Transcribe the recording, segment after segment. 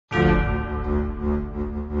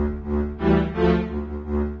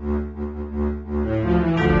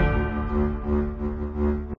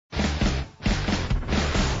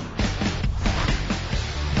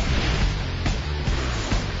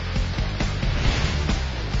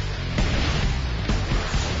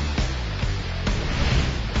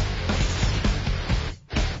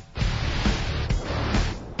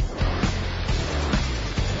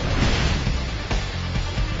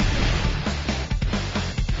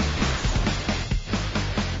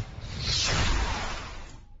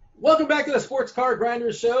Welcome back to the Sports Card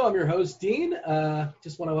Grinders Show. I'm your host, Dean.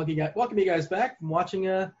 Just want to welcome you guys back from watching.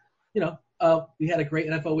 We had a great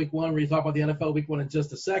NFL Week 1. We're going to talk about the NFL Week 1 in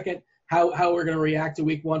just a second. How we're going to react to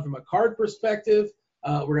Week 1 from a card perspective.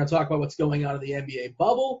 We're going to talk about what's going on in the NBA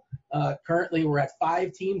bubble. Currently, we're at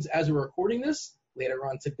 5 teams as we're recording this. Later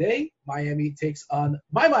on today, Miami Heat takes on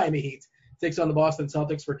the Boston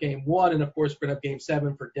Celtics for Game 1, and of course, we're going to have Game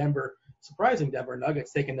 7 for Denver. Surprising Denver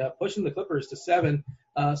Nuggets pushing the Clippers to 7.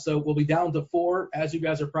 So we'll be down to 4 as you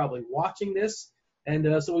guys are probably watching this.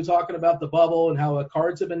 And so we're talking about the bubble and how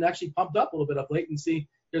cards have been actually pumped up a little bit of late, and see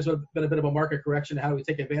there's been a bit of a market correction. How do we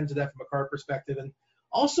take advantage of that from a card perspective? And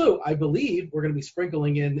also, I believe we're going to be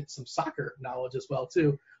sprinkling in some soccer knowledge as well,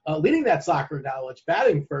 too. Leading that soccer knowledge,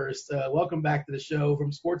 batting first. Welcome back to the show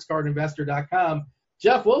from sportscardinvestor.com.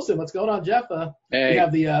 Geoff Wilson, what's going on, Geoff? Hey.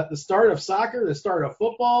 We have the start of soccer, the start of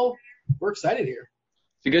football. We're excited here.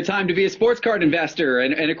 It's a good time to be a sports card investor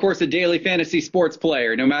and of course, a daily fantasy sports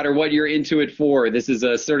player. No matter what you're into it for, this is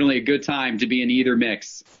certainly a good time to be in either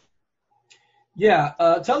mix. Yeah,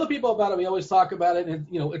 tell the people about it. We always talk about it, and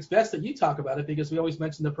it's best that you talk about it because we always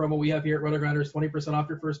mention the promo we have here at RotoGrinders, 20% off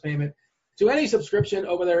your first payment to any subscription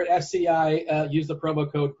over there at SCI. Use the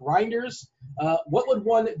promo code Grinders. What would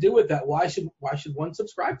one do with that? Why should one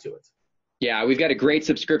subscribe to it? Yeah, we've got a great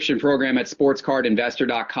subscription program at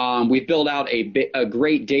sportscardinvestor.com. We've built out a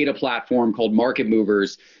great data platform called Market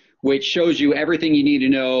Movers, which shows you everything you need to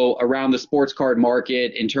know around the sports card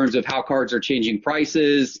market in terms of how cards are changing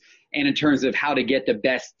prices and in terms of how to get the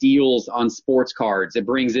best deals on sports cards. It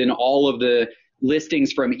brings in all of the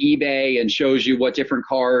listings from eBay and shows you what different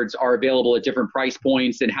cards are available at different price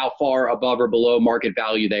points and how far above or below market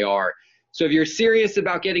value they are. So if you're serious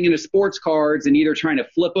about getting into sports cards and either trying to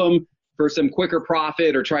flip them for some quicker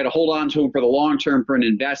profit or try to hold on to them for the long term for an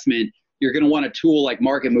investment, you're going to want a tool like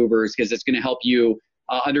Market Movers because it's going to help you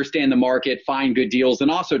understand the market, find good deals,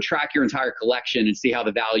 and also track your entire collection and see how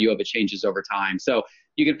the value of it changes over time. So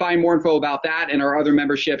you can find more info about that and our other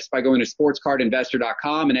memberships by going to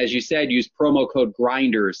sportscardinvestor.com. And as you said, use promo code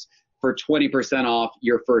Grinders for 20% off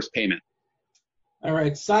your first payment. All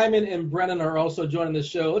right, Simon and Brennan are also joining the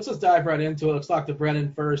show. Let's just dive right into it. Let's talk to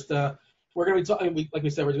Brennan first. We're going to be talking, like we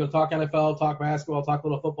said, we're going to talk NFL, talk basketball, talk a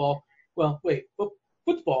little football. Well, wait,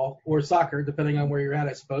 football or soccer, depending on where you're at,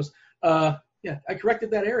 I suppose. Yeah, I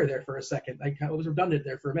corrected that error there for a second. I was redundant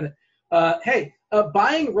there for a minute.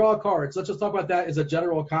 Buying raw cards. Let's just talk about that as a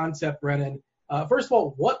general concept, Brennan. First of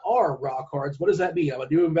all, what are raw cards? What does that mean? I'm a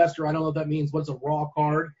new investor. I don't know what that means. What's a raw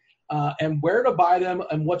card? And where to buy them,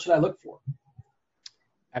 and what should I look for?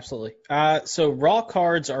 Absolutely. So raw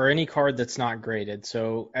cards are any card that's not graded.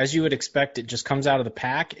 So as you would expect, it just comes out of the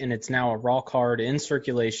pack, and it's now a raw card in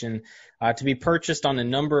circulation to be purchased on a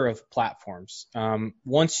number of platforms.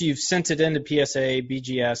 Once you've sent it into PSA,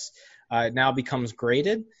 BGS, it now becomes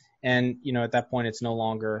graded, and at that point, it's no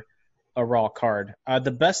longer a raw card.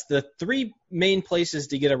 The 3 main places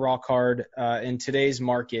to get a raw card in today's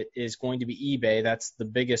market is going to be eBay. That's the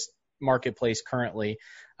biggest marketplace currently.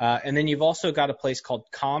 And then you've also got a place called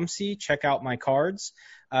ComC, Check Out My Cards.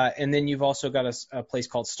 And then you've also got a place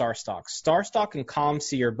called StarStock. StarStock and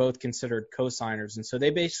ComC are both considered co-signers. And so they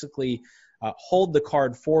basically hold the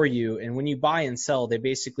card for you. And when you buy and sell, they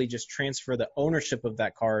basically just transfer the ownership of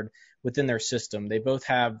that card within their system. They both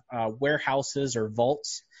have warehouses or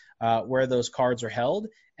vaults where those cards are held.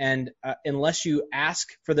 And unless you ask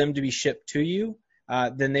for them to be shipped to you,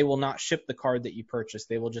 then they will not ship the card that you purchased.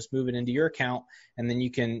 They will just move it into your account, and then you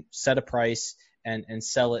can set a price and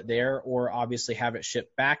sell it there, or obviously have it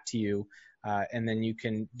shipped back to you, and then you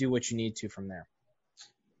can do what you need to from there.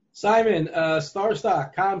 Simon,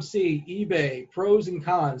 StarStock, ComC, eBay, pros and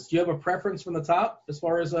cons. Do you have a preference from the top as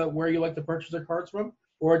far as where you like to purchase your cards from,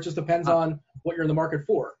 or it just depends on what you're in the market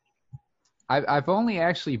for? I've only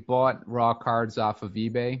actually bought raw cards off of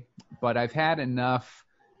eBay, but I've had enough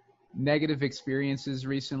negative experiences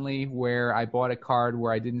recently where I bought a card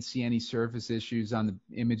where I didn't see any surface issues on the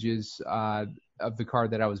images of the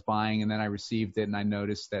card that I was buying, and then I received it and I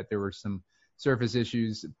noticed that there were some surface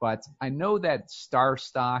issues. But I know that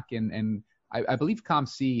StarStock and I believe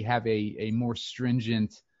ComC have a more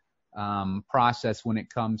stringent process when it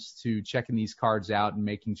comes to checking these cards out and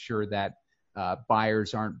making sure that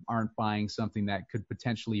buyers aren't buying something that could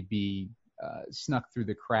potentially be snuck through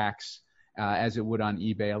the cracks as it would on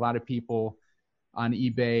eBay. A lot of people on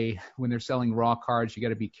eBay, when they're selling raw cards, you got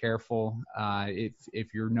to be careful.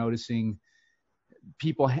 If you're noticing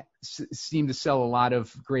people seem to sell a lot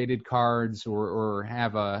of graded cards or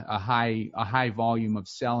have a high volume of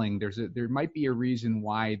selling, there might be a reason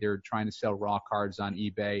why they're trying to sell raw cards on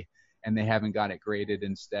eBay. and they haven't got it graded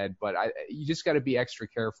instead. But you just got to be extra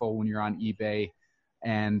careful when you're on eBay,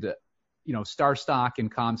 and Star Stock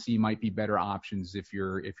and ComC might be better options if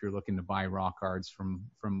you're looking to buy raw cards from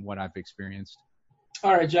what I've experienced.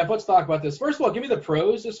 All right, Geoff, let's talk about this. First of all, give me the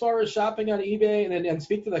pros as far as shopping on eBay, and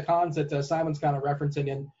speak to the cons that Simon's kind of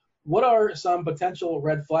referencing. And what are some potential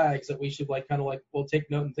red flags that we should we'll take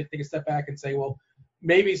note and take a step back and say, well,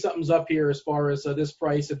 maybe something's up here as far as this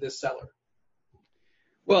price of this seller?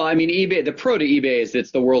 Well, I mean, eBay, the pro to eBay is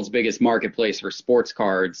it's the world's biggest marketplace for sports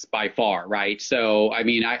cards by far, right? So, I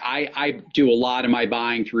mean, I do a lot of my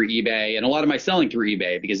buying through eBay and a lot of my selling through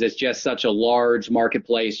eBay because it's just such a large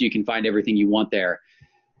marketplace. You can find everything you want there.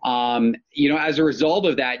 As a result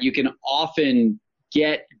of that, you can often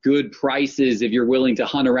get good prices if you're willing to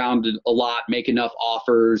hunt around a lot, make enough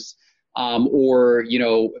offers, or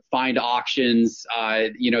find auctions,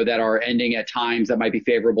 that are ending at times that might be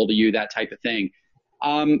favorable to you, that type of thing.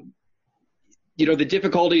 The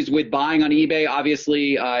difficulties with buying on eBay,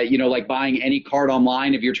 obviously, like buying any card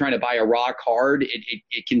online, if you're trying to buy a raw card,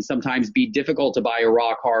 it can sometimes be difficult to buy a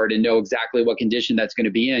raw card and know exactly what condition that's going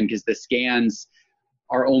to be in because the scans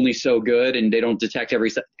are only so good and they don't detect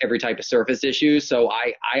every type of surface issue. So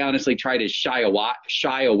I honestly try to shy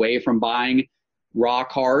away from buying raw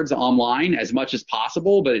cards online as much as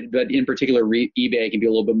possible, but in particular, eBay can be a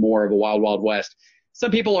little bit more of a wild, wild west. Some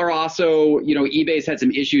people are also, eBay's had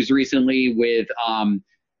some issues recently with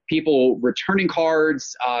people returning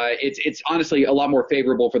cards. It's honestly a lot more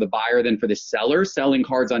favorable for the buyer than for the seller. Selling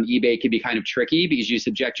cards on eBay can be kind of tricky because you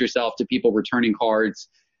subject yourself to people returning cards,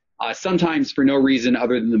 sometimes for no reason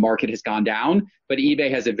other than the market has gone down. But eBay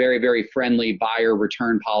has a very, very friendly buyer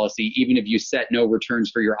return policy. Even if you set no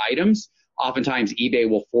returns for your items, oftentimes eBay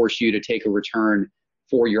will force you to take a return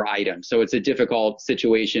for your item. So it's a difficult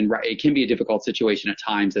situation, right? It can be a difficult situation at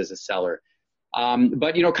times as a seller.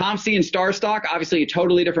 But ComC and Star Stock, obviously a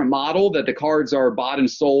totally different model that the cards are bought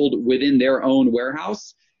and sold within their own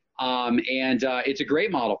warehouse. It's a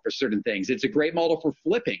great model for certain things. It's a great model for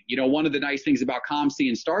flipping. One of the nice things about ComC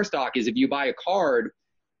and Star Stock is if you buy a card,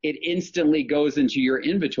 it instantly goes into your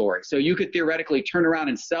inventory. So you could theoretically turn around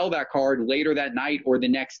and sell that card later that night or the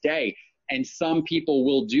next day. And some people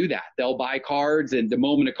will do that. They'll buy cards, and the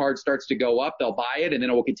moment a card starts to go up, they'll buy it, and then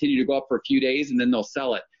it will continue to go up for a few days, and then they'll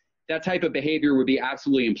sell it. That type of behavior would be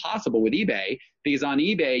absolutely impossible with eBay, because on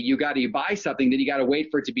eBay, you buy something, then you got to wait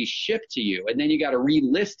for it to be shipped to you, and then you got to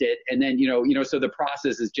relist it, and then, so the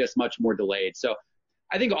process is just much more delayed. So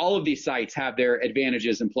I think all of these sites have their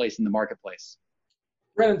advantages in place in the marketplace.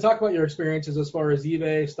 Brennan, talk about your experiences as far as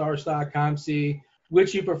eBay, Star Stock, ComC,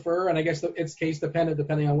 which you prefer, and I guess it's case dependent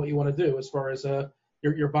depending on what you want to do as far as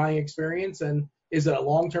your buying experience. And is it a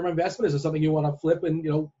long-term investment? Is it something you want to flip and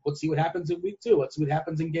let's see what happens in week 2? Let's see what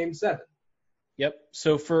happens in game 7. Yep.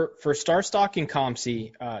 So for Star Stock and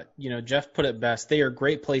ComC, Geoff put it best. They are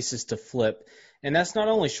great places to flip. And that's not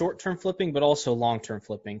only short-term flipping, but also long-term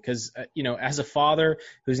flipping. Because, as a father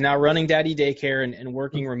who's now running daddy daycare and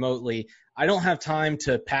working remotely, I don't have time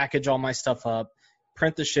to package all my stuff up,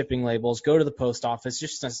 print the shipping labels, go to the post office,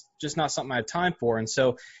 just not something I have time for. And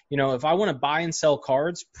so, if I want to buy and sell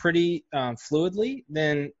cards pretty fluidly,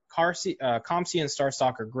 then ComC and Star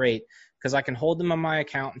Stock are great because I can hold them on my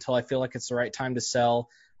account until I feel like it's the right time to sell.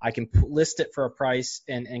 I can list it for a price,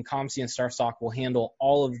 and ComC and Star Stock will handle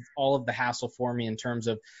all of the hassle for me in terms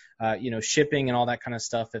of, shipping and all that kind of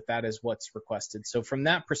stuff if that is what's requested. So from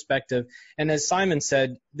that perspective, and as Simon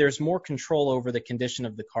said, there's more control over the condition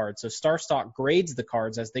of the card. So Star Stock grades the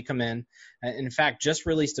cards as they come in. In fact, just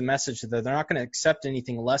released a message that they're not going to accept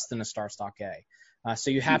anything less than a Star Stock A.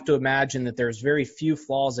 So you have to imagine that there's very few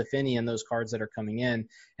flaws, if any, in those cards that are coming in.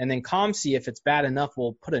 And then ComC, if it's bad enough,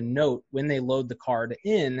 will put a note when they load the card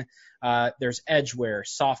in. There's edge wear,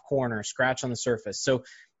 soft corner, scratch on the surface. So,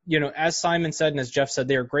 as Simon said and as Geoff said,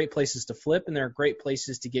 they are great places to flip, and they're great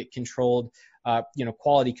places to get controlled,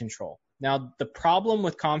 quality control. Now, the problem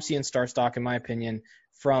with ComC and Star Stock, in my opinion,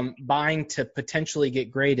 from buying to potentially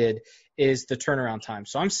get graded is the turnaround time.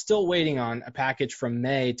 So I'm still waiting on a package from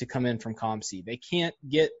May to come in from ComC. They can't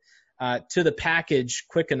get to the package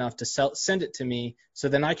quick enough to send it to me so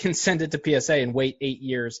then I can send it to PSA and wait 8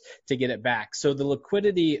 years to get it back. So the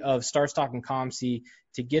liquidity of Star Stock and ComC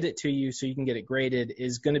to get it to you so you can get it graded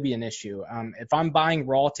is going to be an issue. If I'm buying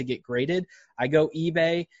raw to get graded, I go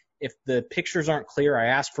eBay. If the pictures aren't clear, I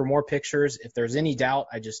ask for more pictures. If there's any doubt,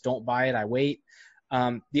 I just don't buy it. I wait.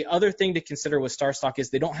 The other thing to consider with Star Stock is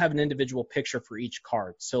they don't have an individual picture for each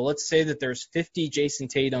card. So let's say that there's 50 Jason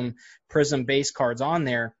Tatum Prism base cards on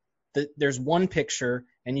there. There's one picture,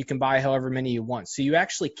 and you can buy however many you want. So you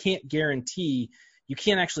actually can't guarantee, you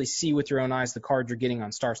can't actually see with your own eyes the cards you're getting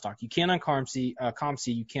on StarStock. You can on ComC,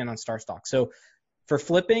 you can on StarStock. So for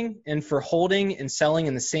flipping and for holding and selling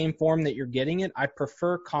in the same form that you're getting it, I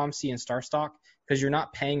prefer ComC and StarStock because you're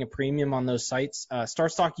not paying a premium on those sites.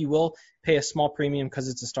 StarStock, you will pay a small premium because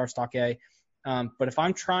it's a StarStock A. But if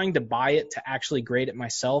I'm trying to buy it to actually grade it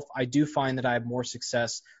myself, I do find that I have more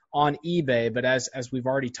success on eBay. But as we've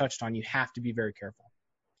already touched on, you have to be very careful.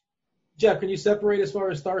 Geoff, can you separate as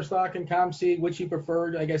far as StarStock and ComC, which you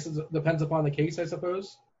prefer? I guess it depends upon the case, I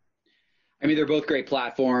suppose. I mean, they're both great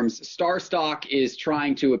platforms. StarStock is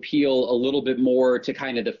trying to appeal a little bit more to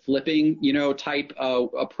kind of the flipping, type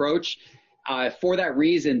approach. For that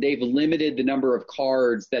reason, they've limited the number of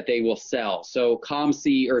cards that they will sell. So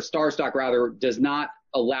ComC, or StarStock rather, does not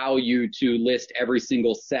allow you to list every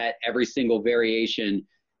single set, every single variation.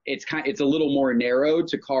 It's a little more narrow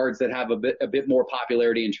to cards that have a bit more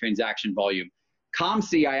popularity and transaction volume.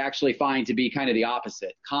 ComC I actually find to be kind of the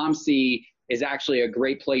opposite. ComC is actually a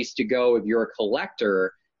great place to go if you're a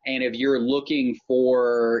collector and if you're looking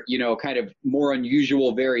for, kind of more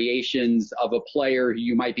unusual variations of a player who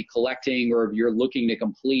you might be collecting, or if you're looking to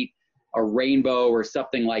complete a rainbow or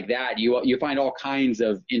something like that, you find all kinds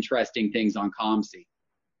of interesting things on ComC.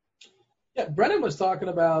 Yeah, Brennan was talking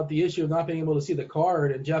about the issue of not being able to see the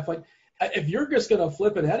card, and Geoff, like, if you're just gonna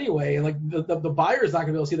flip it anyway, and like the buyer's not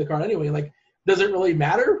gonna be able to see the card anyway, like, does it really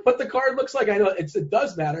matter what the card looks like? I know it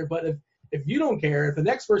does matter, but if you don't care, if the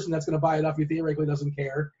next person that's gonna buy it off you theoretically doesn't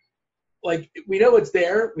care, like, we know it's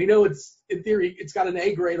there, we know it's, in theory, it's got an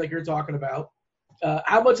A grade like you're talking about.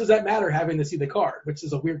 How much does that matter having to see the card? Which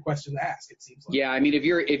is a weird question to ask, it seems like. Yeah, I mean, if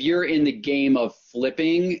you're in the game of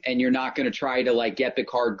flipping and you're not going to try to like get the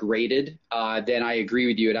card graded, then I agree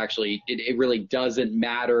with you. It really doesn't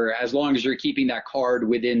matter as long as you're keeping that card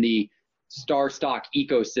within the StarStock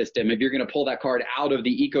ecosystem. If you're going to pull that card out of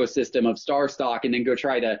the ecosystem of StarStock and then go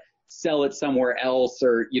try to sell it somewhere else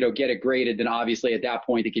or get it graded, then obviously at that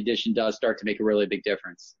point the condition does start to make a really big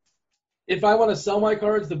difference. If I want to sell my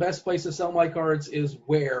cards, the best place to sell my cards is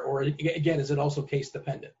where? Or again, is it also case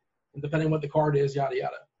dependent? And depending on what the card is, yada,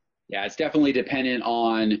 yada. Yeah, it's definitely dependent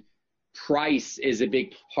on price is a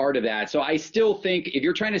big part of that. So I still think if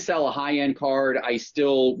you're trying to sell a high-end card, I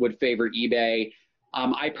still would favor eBay.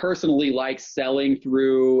 I personally like selling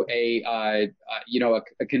through a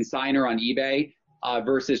consignor on eBay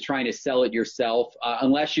versus trying to sell it yourself,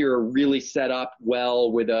 unless you're really set up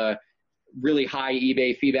well with a really high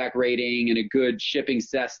eBay feedback rating and a good shipping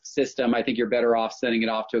system. I think you're better off sending it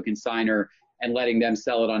off to a consignor and letting them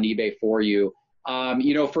sell it on eBay for you.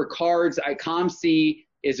 For cards, ComC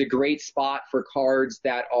is a great spot for cards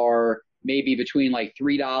that are maybe between like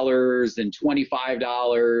 $3 and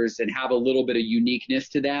 $25 and have a little bit of uniqueness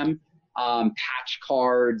to them. Patch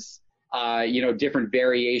cards, different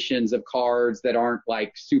variations of cards that aren't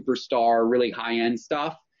like superstar, really high-end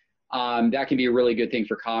stuff. That can be a really good thing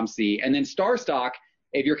for ComC. And then StarStock,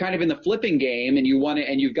 if you're kind of in the flipping game and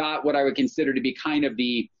you've got what I would consider to be kind of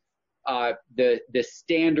the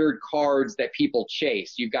standard cards that people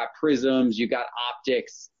chase. You've got prisms, you've got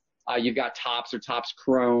optics, you've got tops or tops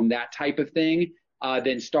chrome, that type of thing.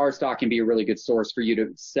 Then StarStock can be a really good source for you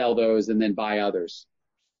to sell those and then buy others.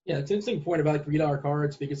 Yeah, it's an interesting point about like $3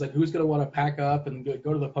 cards because like who's going to want to pack up and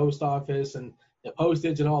go to the post office and the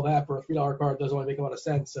postage and all that for a $3 card doesn't really make a lot of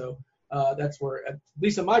sense. So that's where, at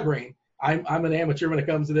least in my brain, I'm an amateur when it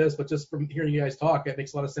comes to this, but just from hearing you guys talk, it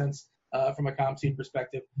makes a lot of sense from a ComC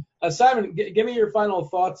perspective. Simon, give me your final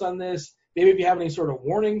thoughts on this. Maybe if you have any sort of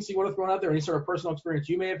warnings you want to throw out there, any sort of personal experience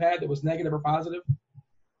you may have had that was negative or positive.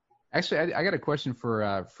 Actually, I got a question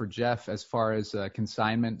for Geoff as far as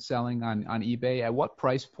consignment selling on eBay. At what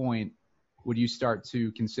price point would you start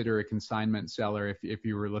to consider a consignment seller if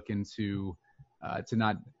you were looking to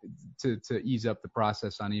ease up the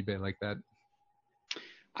process on eBay like that?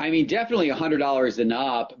 I mean, definitely $100 and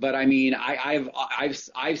up, but I mean,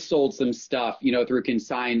 I've sold some stuff, through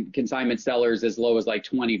consignment sellers as low as like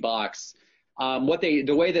 $20.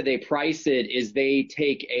 The way that they price it is they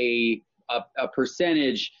take a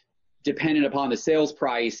percentage dependent upon the sales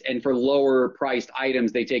price, and for lower priced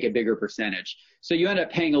items, they take a bigger percentage. So you end up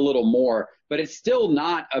paying a little more, but it's still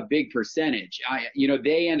not a big percentage.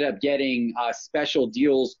 They end up getting special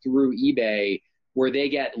deals through eBay where they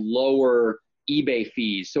get lower eBay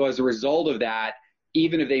fees. So as a result of that,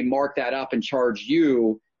 even if they mark that up and charge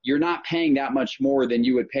you, you're not paying that much more than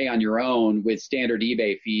you would pay on your own with standard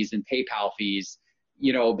eBay fees and PayPal fees,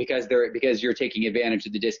 because you're taking advantage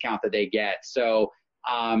of the discount that they get. So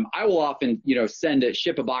I will often,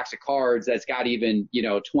 ship a box of cards that's got even,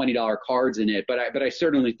 $20 cards in it. But I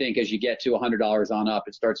certainly think as you get to $100 on up,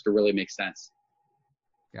 it starts to really make sense.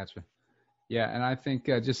 Gotcha. Yeah, and I think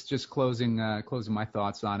just closing my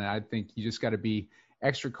thoughts on it, I think you just got to be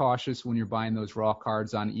extra cautious when you're buying those raw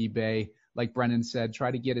cards on eBay. Like Brendan said,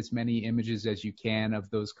 try to get as many images as you can of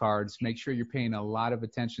those cards. Make sure you're paying a lot of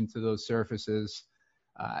attention to those surfaces.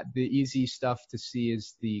 The easy stuff to see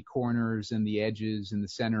is the corners and the edges and the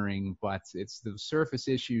centering, but it's the surface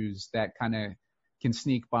issues that kind of can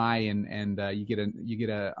sneak by, and you get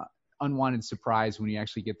a unwanted surprise when you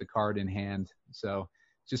actually get the card in hand. So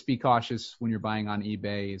just be cautious when you're buying on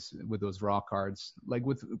eBay with those raw cards. Like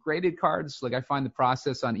with graded cards, like I find the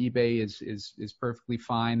process on eBay is perfectly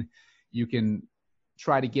fine. You can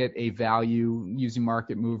try to get a value using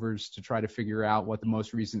market movers to try to figure out what the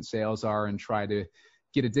most recent sales are and try to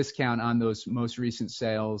get a discount on those most recent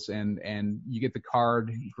sales, and you get the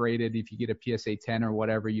card graded. If you get a PSA 10 or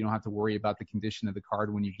whatever, you don't have to worry about the condition of the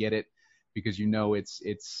card when you get it, because you know it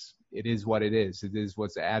is what it is. It is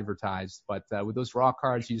what's advertised. But with those raw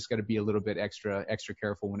cards, you just got to be a little bit extra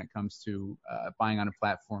careful when it comes to buying on a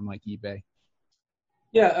platform like eBay.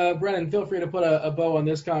 Yeah, Brennan, feel free to put a bow on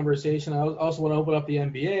this conversation. I also want to open up the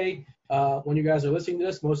NBA. When you guys are listening to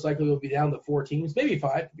this, most likely we'll be down to 4 teams, maybe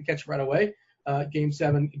 5 if we catch it right away. Game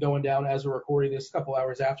 7 going down as we're recording this a couple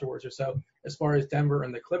hours afterwards or so, as far as Denver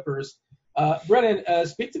and the Clippers. Brennan,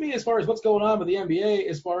 speak to me as far as what's going on with the NBA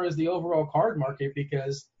as far as the overall card market,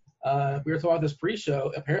 because we were talking about this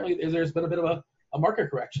pre-show. Apparently there's been a bit of a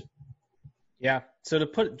market correction. Yeah. So to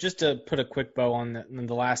put a quick bow on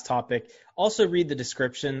the last topic, also read the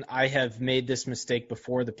description. I have made this mistake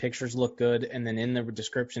before. The pictures look good, and then in the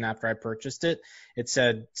description after I purchased it, it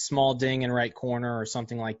said small ding in right corner or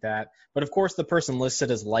something like that. But of course, the person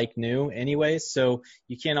listed as like new anyways, so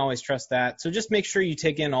you can't always trust that. So just make sure you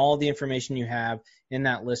take in all the information you have in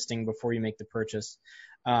that listing before you make the purchase.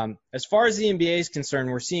 As far as the NBA is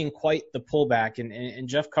concerned, we're seeing quite the pullback, and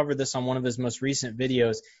Geoff covered this on one of his most recent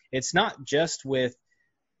videos. It's not just with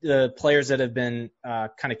the players that have been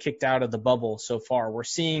kind of kicked out of the bubble so far. We're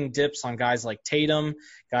seeing dips on guys like Tatum,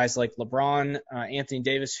 guys like LeBron, Anthony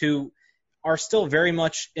Davis, who are still very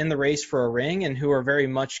much in the race for a ring and who are very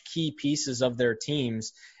much key pieces of their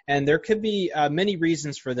teams. And there could be many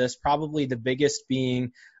reasons for this, probably the biggest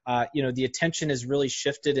being the attention is really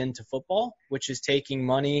shifted into football, which is taking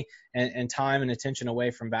money and time and attention away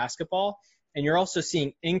from basketball. And you're also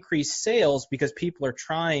seeing increased sales because people are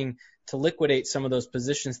trying to liquidate some of those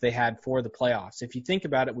positions they had for the playoffs. If you think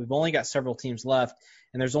about it, we've only got several teams left,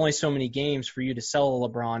 and there's only so many games for you to sell a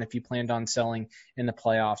LeBron if you planned on selling in the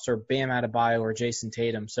playoffs, or Bam Adebayo or Jason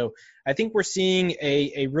Tatum. So I think we're seeing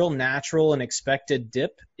a real natural and expected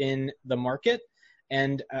dip in the market.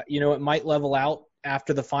 And, it might level out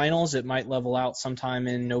after the finals. It might level out sometime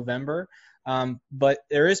in November. But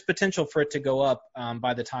there is potential for it to go up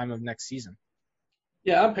by the time of next season.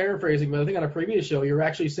 Yeah, I'm paraphrasing, but I think on a previous show you were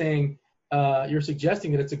actually saying you're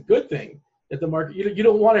suggesting that it's a good thing that the market, you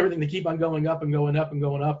don't want everything to keep on going up and going up and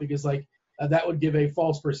going up, because that would give a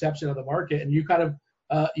false perception of the market. And you kind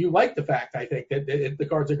of you like the fact, I think, that the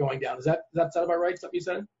cards are going down. Does that sound about right? Something you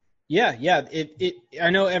said? Yeah.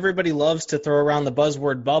 I know everybody loves to throw around the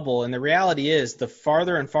buzzword bubble, and the reality is the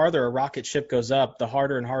farther and farther a rocket ship goes up, the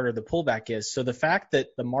harder and harder the pullback is. So the fact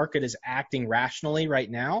that the market is acting rationally right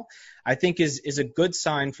now, I think is a good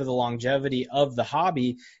sign for the longevity of the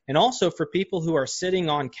hobby, and also for people who are sitting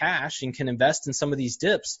on cash and can invest in some of these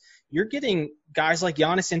dips. You're getting guys like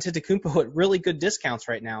Giannis Antetokounmpo at really good discounts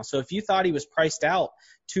right now. So if you thought he was priced out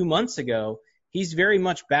 2 months ago, he's very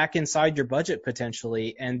much back inside your budget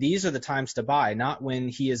potentially, and these are the times to buy, not when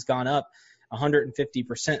he has gone up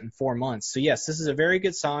 150% in 4 months. So yes, this is a very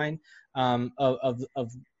good sign of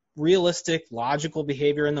realistic, logical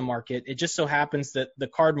behavior in the market. It just so happens that the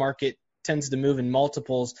card market tends to move in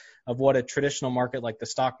multiples of what a traditional market like the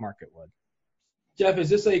stock market would. Geoff, is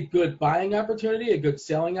this a good buying opportunity, a good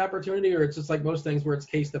selling opportunity, or it's just like most things where it's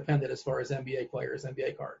case dependent as far as NBA players,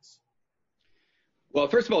 NBA cards? Well,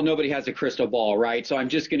 first of all, nobody has a crystal ball, right? So I'm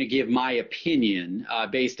just going to give my opinion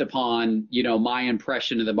based upon, my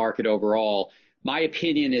impression of the market overall. My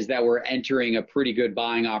opinion is that we're entering a pretty good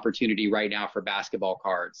buying opportunity right now for basketball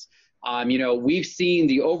cards. We've seen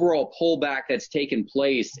the overall pullback that's taken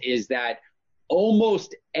place is that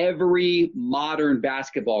almost every modern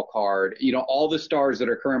basketball card, all the stars that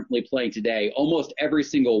are currently playing today, almost every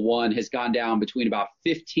single one has gone down between about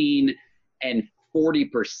 15 and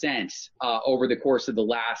 40% over the course of the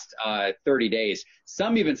last 30 days.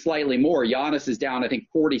 Some even slightly more. Giannis is down, I think,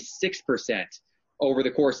 46% over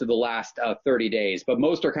the course of the last 30 days. But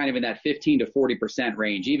most are kind of in that 15 to 40%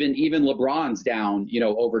 range. Even LeBron's down,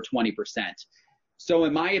 over 20%. So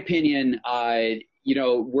in my opinion,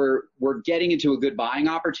 we're getting into a good buying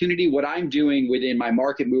opportunity. What I'm doing within my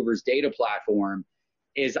Market Movers data platform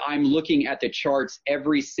is I'm looking at the charts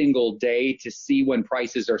every single day to see when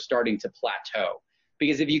prices are starting to plateau.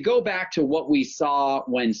 Because if you go back to what we saw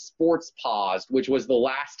when sports paused, which was the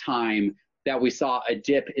last time that we saw a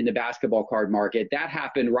dip in the basketball card market, that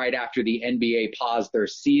happened right after the NBA paused their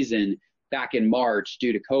season back in March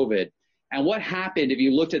due to COVID. And what happened, if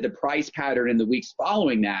you looked at the price pattern in the weeks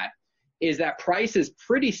following that, is that prices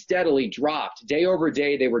pretty steadily dropped. Day over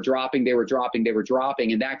day, they were dropping,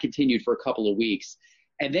 and that continued for a couple of weeks.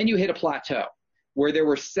 And then you hit a plateau where there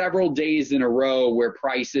were several days in a row where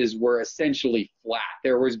prices were essentially flat.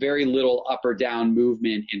 There was very little up or down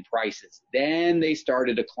movement in prices. Then they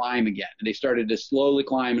started to climb again. And they started to slowly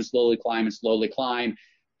climb and slowly climb and slowly climb.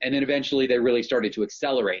 And then eventually they really started to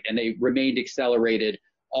accelerate. And they remained accelerated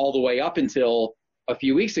all the way up until a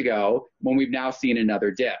few weeks ago when we've now seen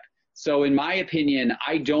another dip. So in my opinion,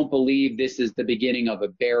 I don't believe this is the beginning of a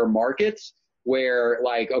bear market where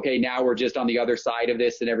okay, now we're just on the other side of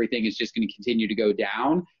this and everything is just going to continue to go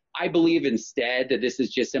down. I believe instead that this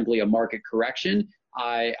is just simply a market correction.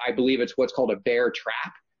 I believe it's what's called a bear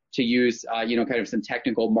trap, to use, kind of some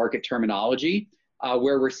technical market terminology,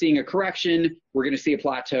 where we're seeing a correction, we're going to see a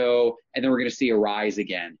plateau, and then we're going to see a rise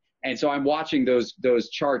again. And so I'm watching those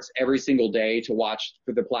charts every single day to watch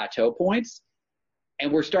for the plateau points.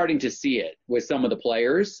 And we're starting to see it with some of the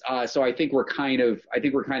players. So I think we're kind of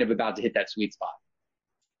about to hit that sweet spot.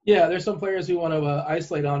 Yeah, there's some players we want to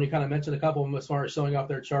isolate on. You kind of mentioned a couple of them as far as showing off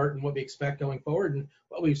their chart and what we expect going forward and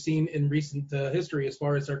what we've seen in recent history as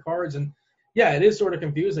far as their cards. And yeah, it is sort of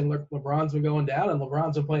confusing. LeBron's been going down and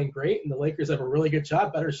LeBron's been playing great, and the Lakers have a really good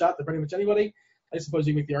shot, better shot than pretty much anybody. I suppose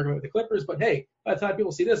you make the argument with the Clippers, but hey, by the time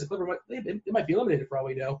people see this, the Clippers might be eliminated for all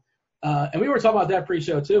we know. And we were talking about that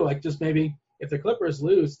pre-show too, like just maybe if the Clippers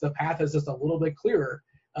lose, the path is just a little bit clearer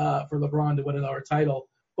for LeBron to win another title.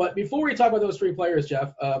 But before we talk about those three players,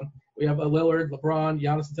 Geoff, we have Lillard, LeBron,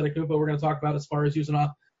 Giannis Antetokounmpo we're going to talk about as far as using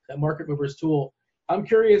that Market Movers tool. I'm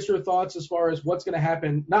curious your thoughts as far as what's going to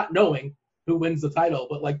happen, not knowing who wins the title,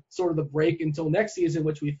 but like sort of the break until next season,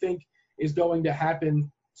 which we think is going to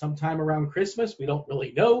happen sometime around Christmas. We don't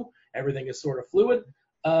really know. Everything is sort of fluid.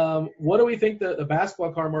 What do we think the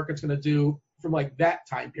basketball card market's going to do from like that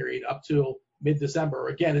time period up to mid-December?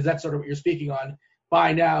 Again, is that sort of what you're speaking on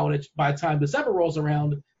by now? And by the time December rolls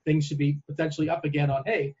around, things should be potentially up again on,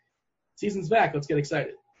 hey, season's back. Let's get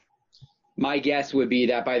excited. My guess would be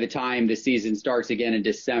that by the time the season starts again in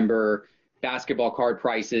December, basketball card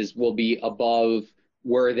prices will be above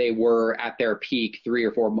where they were at their peak 3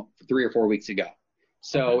 or 4 weeks ago.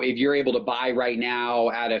 So if you're able to buy right now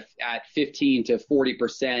at 15 to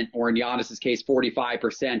 40%, or in Giannis's case,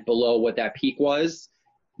 45% below what that peak was,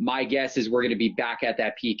 my guess is we're going to be back at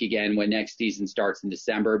that peak again when next season starts in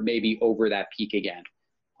December, maybe over that peak again.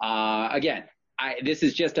 This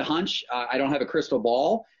is just a hunch. I don't have a crystal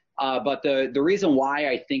ball. But the reason why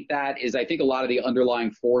I think that is I think a lot of the underlying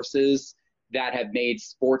forces that have made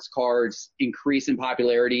sports cards increase in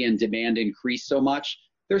popularity and demand increase so much,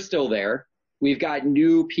 they're still there. We've got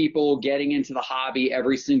new people getting into the hobby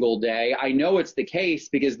every single day. I know it's the case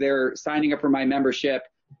because they're signing up for my membership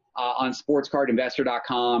on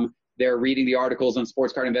sportscardinvestor.com. They're reading the articles on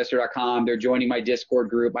sportscardinvestor.com. They're joining my Discord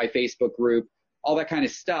group, my Facebook group, all that kind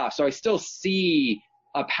of stuff. So I still see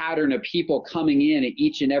a pattern of people coming in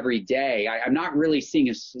each and every day. I'm not really seeing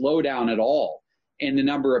a slowdown at all in the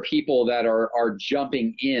number of people that are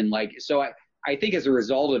jumping in. So I think as a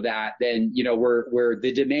result of that, then, where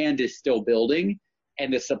the demand is still building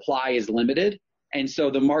and the supply is limited. And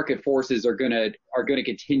so the market forces are going to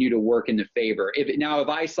continue to work in the favor. If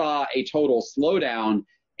I saw a total slowdown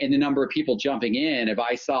in the number of people jumping in, if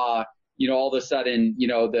I saw, all of a sudden,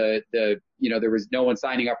 there was no one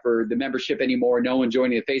signing up for the membership anymore, no one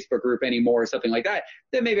joining the Facebook group anymore, or something like that,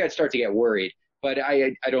 then maybe I'd start to get worried. But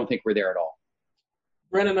I don't think we're there at all.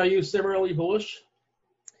 Brennan, are you similarly bullish?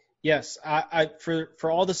 Yes,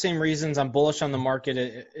 for all the same reasons, I'm bullish on the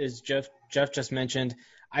market as Geoff just mentioned.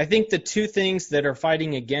 I think the two things that are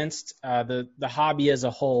fighting against the hobby as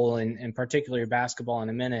a whole, and particularly basketball in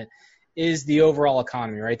a minute, is the overall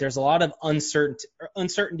economy, right? There's a lot of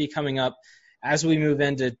uncertainty coming up as we move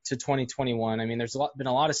into 2021. I mean, there's been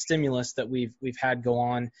a lot of stimulus that we've had go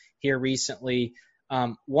on here recently.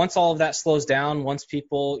 Once all of that slows down, once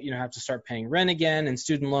people have to start paying rent again and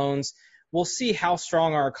student loans, we'll see how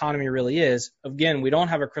strong our economy really is. Again, we don't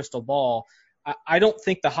have a crystal ball. I don't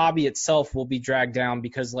think the hobby itself will be dragged down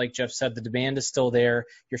because, like Geoff said, the demand is still there.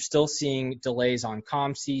 You're still seeing delays on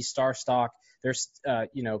ComC, StarStock. There's,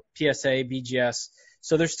 PSA, BGS.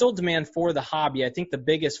 So there's still demand for the hobby. I think the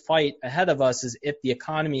biggest fight ahead of us is if the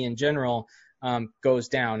economy in general goes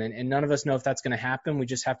down. And none of us know if that's going to happen. We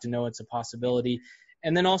just have to know it's a possibility.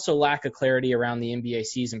 And then also lack of clarity around the NBA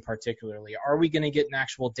season particularly. Are we going to get an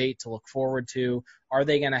actual date to look forward to? Are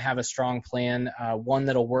they going to have a strong plan, one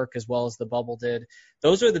that'll work as well as the bubble did?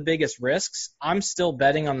 Those are the biggest risks. I'm still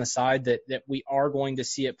betting on the side that we are going to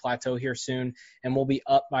see it plateau here soon and we'll be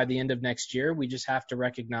up by the end of next year. We just have to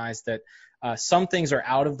recognize that some things are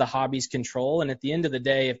out of the hobby's control. And at the end of the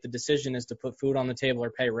day, if the decision is to put food on the table or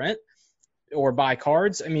pay rent, or buy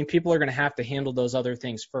cards, I mean, people are going to have to handle those other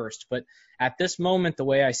things first. But at this moment, the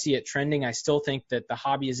way I see it trending, I still think that the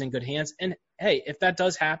hobby is in good hands. And hey, if that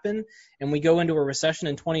does happen and we go into a recession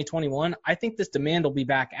in 2021, I think this demand will be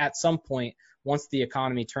back at some point once the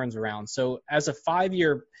economy turns around. So as a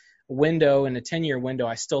 5-year window and a 10-year window,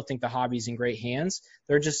 I still think the hobby's in great hands.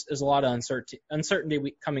 There just is a lot of uncertainty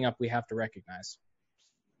coming up we have to recognize.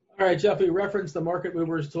 All right, Geoff, we referenced the market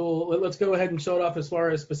movers tool. Let's go ahead and show it off as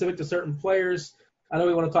far as specific to certain players. I know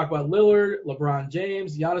we want to talk about Lillard, LeBron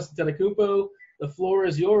James, Giannis Antetokounmpo. The floor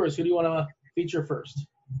is yours. Who do you want to feature first?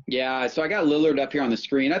 Yeah, so I got Lillard up here on the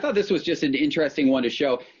screen. I thought this was just an interesting one to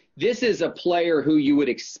show. This is a player who you would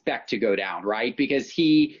expect to go down, right? Because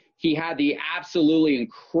he had the absolutely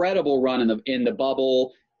incredible run in the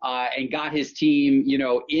bubble. And got his team,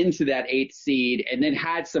 into that 8th seed, and then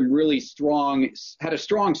had a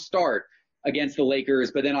strong start against the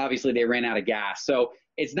Lakers, but then obviously they ran out of gas. So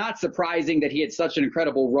it's not surprising that he had such an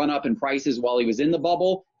incredible run up in prices while he was in the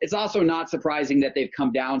bubble. It's also not surprising that they've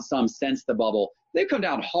come down some since the bubble. They've come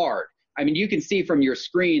down hard. I mean, you can see from your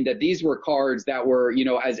screen that these were cards that were,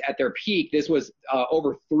 as at their peak, this was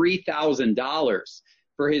over $3,000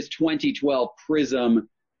 for his 2012 Prism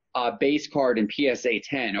base card in PSA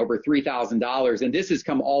 10, over $3,000. And this has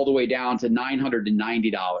come all the way down to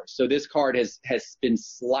 $990. So this card has been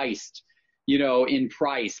sliced, in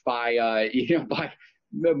price by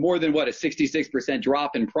more than a 66%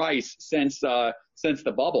 drop in price since the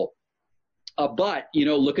bubble. But,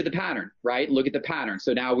 look at the pattern, right? Look at the pattern.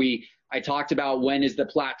 So now I talked about when is the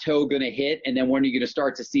plateau going to hit, and then when are you going to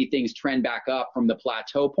start to see things trend back up from the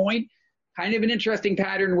plateau point? Kind of an interesting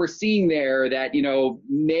pattern we're seeing there that,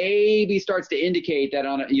 maybe starts to indicate that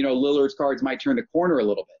on, Lillard's cards might turn the corner a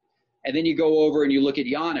little bit. And then you go over and you look at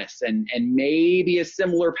Giannis, and maybe a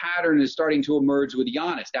similar pattern is starting to emerge with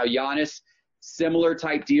Giannis. Now, Giannis, similar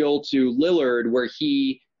type deal to Lillard, where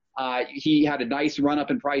he had a nice run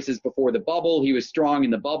up in prices before the bubble. He was strong in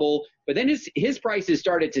the bubble, but then his prices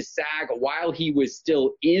started to sag while he was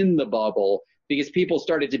still in the bubble, because people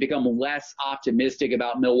started to become less optimistic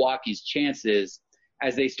about Milwaukee's chances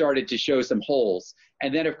as they started to show some holes.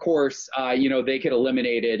 And then, of course, they get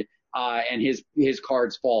eliminated and his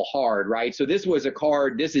cards fall hard, right? So this was a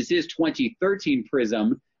card, this is his 2013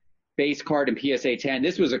 Prism base card in PSA 10.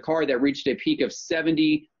 This was a card that reached a peak of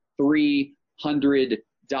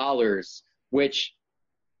 $7,300, which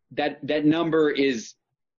that number is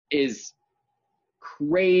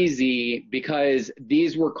crazy, because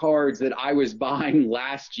these were cards that I was buying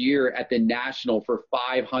last year at the National for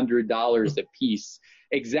 $500 a piece.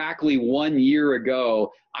 Exactly 1 year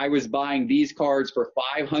ago, I was buying these cards for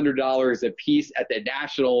 $500 a piece at the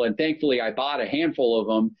National, and thankfully I bought a handful of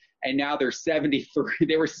them, and now they were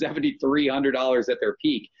 $7,300 at their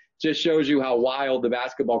peak. Just shows you how wild the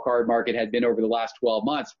basketball card market had been over the last 12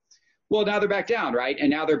 months. Well, now they're back down, right? And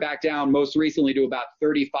now they're back down most recently to about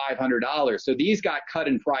 $3,500. So these got cut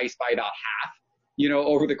in price by about half,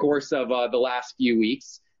 over the course of the last few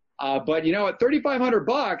weeks. But at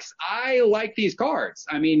 $3,500, I like these cards.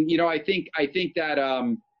 I mean, I think that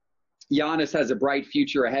Giannis has a bright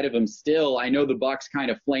future ahead of him still. I know the Bucks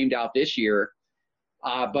kind of flamed out this year,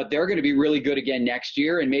 but they're going to be really good again next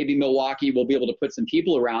year. And maybe Milwaukee will be able to put some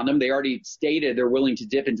people around them. They already stated they're willing to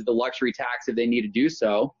dip into the luxury tax if they need to do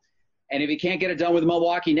so. And if he can't get it done with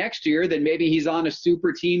Milwaukee next year, then maybe he's on a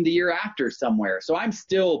super team the year after somewhere. So I'm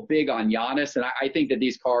still big on Giannis, and I think that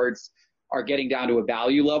these cards are getting down to a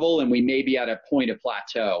value level, and we may be at a point of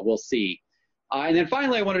plateau. We'll see. And then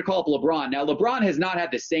finally, I wanted to call up LeBron. Now, LeBron has not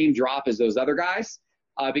had the same drop as those other guys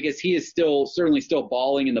because he is certainly still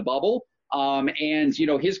balling in the bubble. And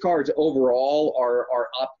his cards overall are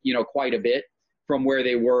up, quite a bit from where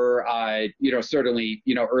they were, certainly,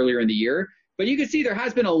 earlier in the year. But you can see there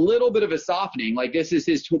has been a little bit of a softening. Like this is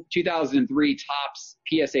his 2003 Topps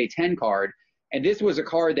PSA 10 card. And this was a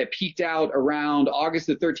card that peaked out around August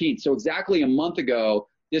the 13th. So exactly a month ago,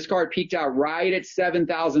 this card peaked out right at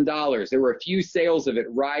 $7,000. There were a few sales of it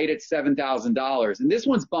right at $7,000. And this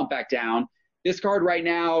one's bumped back down. This card right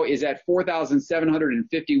now is at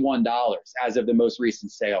 $4,751 as of the most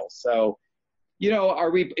recent sales. So,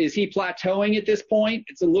 Is he plateauing at this point?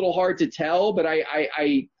 It's a little hard to tell, but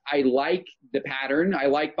I like the pattern. I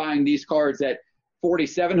like buying these cards at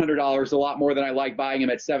 $4,700 a lot more than I like buying them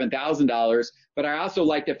at $7,000. But I also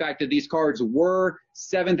like the fact that these cards were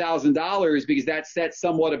 $7,000 because that sets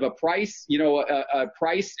somewhat of a price, a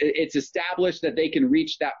price. It's established that they can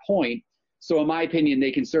reach that point. So in my opinion,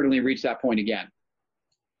 they can certainly reach that point again.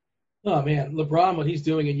 Oh, man, LeBron, what he's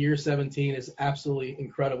doing in year 17 is absolutely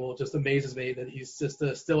incredible. It just amazes me that he's just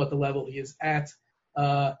still at the level he is at.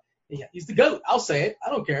 Yeah, he's the GOAT. I'll say it. I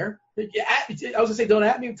don't care. I was going to say, don't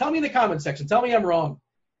at me. Tell me in the comment section. Tell me I'm wrong.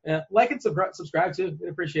 Like and subscribe too. I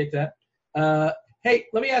appreciate that. Hey,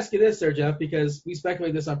 let me ask you this there, Geoff, because we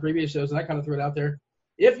speculated this on previous shows, and I kind of threw it out there.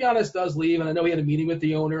 If Giannis does leave, and I know he had a meeting with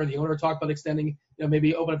the owner, and the owner talked about extending,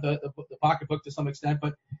 maybe open up the pocketbook to some extent,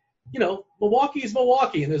 but Milwaukee's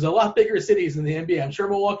Milwaukee, and there's a lot bigger cities in the NBA. I'm sure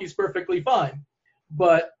Milwaukee's perfectly fine.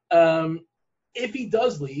 But if he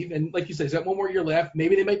does leave, and like you said, he's got one more year left,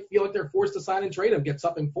 maybe they might feel like they're forced to sign and trade him, get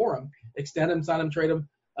something for him, extend him, sign him, trade him.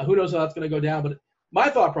 Who knows how that's going to go down. But my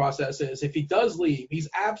thought process is if he does leave, he's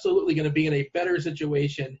absolutely going to be in a better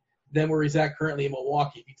situation than where he's at currently in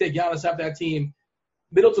Milwaukee. If you take Giannis out of that team,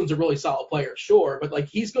 Middleton's a really solid player, sure, but like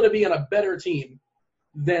he's going to be on a better team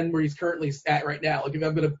than where he's currently at right now. Like if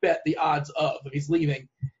I'm going to bet the odds of if he's leaving,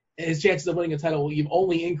 his chances of winning a title will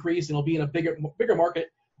only increase, and he'll be in a bigger market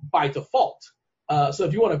by default. So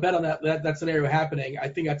if you want to bet on that scenario happening, I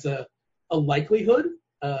think that's a likelihood.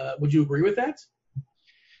 Would you agree with that?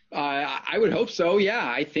 I would hope so. Yeah,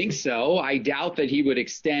 I think so. I doubt that he would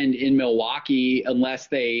extend in Milwaukee unless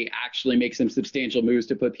they actually make some substantial moves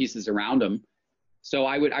to put pieces around him. So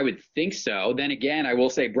I would think so. Then again, I will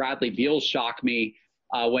say Bradley Beal shocked me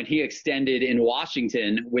when he extended in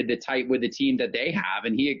Washington with the team that they have,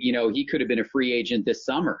 and he could have been a free agent this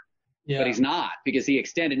summer, but he's not because he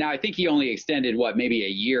extended. Now I think he only extended maybe a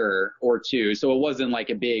year or two, so it wasn't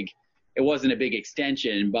a big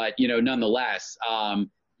extension, but nonetheless,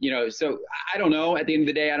 so I don't know. At the end of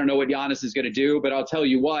the day, I don't know what Giannis is going to do, but I'll tell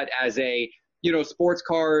you what, as a sports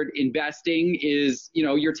card investing is,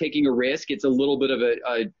 you're taking a risk. It's a little bit of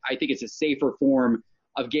I think it's a safer form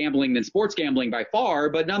of gambling than sports gambling by far,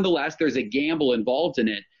 but nonetheless, there's a gamble involved in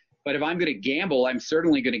it. But if I'm going to gamble, I'm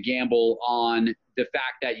certainly going to gamble on the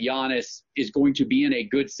fact that Giannis is going to be in a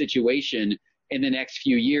good situation in the next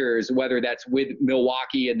few years, whether that's with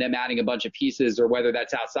Milwaukee and them adding a bunch of pieces, or whether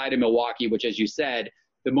that's outside of Milwaukee, which, as you said,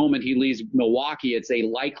 the moment he leaves Milwaukee, it's a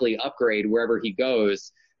likely upgrade wherever he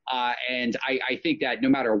goes. And I think that no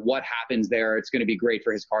matter what happens there, it's going to be great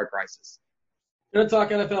for his card prices. We're going to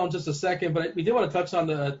talk NFL in just a second, but we do want to touch on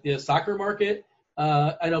the soccer market.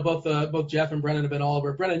 I know both Geoff and Brennan have been all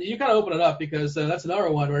over. Brennan, you kind of open it up because that's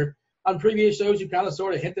another one where on previous shows you kind of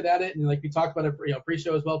sort of hinted at it, and like we talked about it,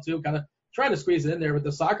 pre-show as well too, kind of trying to squeeze it in there. But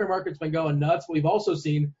the soccer market's been going nuts. We've also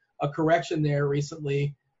seen a correction there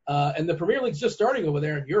recently, and the Premier League's just starting over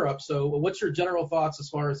there in Europe. So, what's your general thoughts as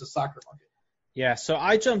far as the soccer market? Yeah, so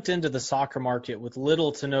I jumped into the soccer market with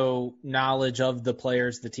little to no knowledge of the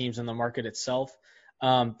players, the teams, and the market itself.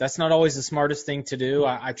 That's not always the smartest thing to do.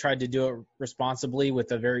 I tried to do it responsibly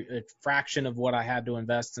with a fraction of what I had to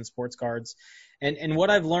invest in sports cards. And what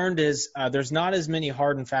I've learned is there's not as many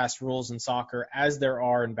hard and fast rules in soccer as there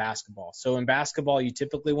are in basketball. So in basketball, you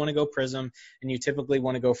typically want to go Prism, and you typically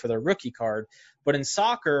want to go for the rookie card. But in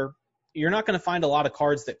soccer, you're not going to find a lot of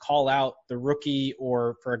cards that call out the rookie,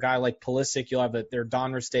 or for a guy like Pulisic, you'll have their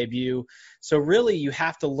Donruss debut. So really you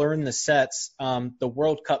have to learn the sets, the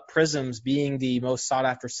World Cup Prisms being the most sought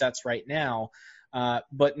after sets right now.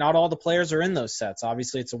 But not all the players are in those sets.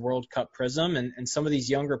 Obviously it's a World Cup Prism, and some of these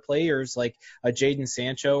younger players like a Jadon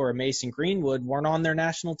Sancho or a Mason Greenwood weren't on their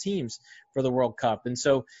national teams for the World Cup. And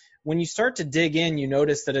so when you start to dig in, you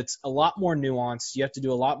notice that it's a lot more nuanced. You have to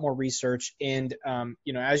do a lot more research. And,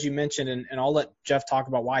 as you mentioned, and I'll let Geoff talk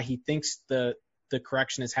about why he thinks the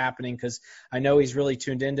correction is happening, because I know he's really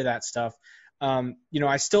tuned into that stuff.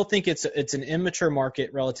 I still think it's an immature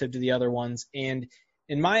market relative to the other ones. And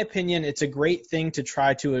in my opinion, it's a great thing to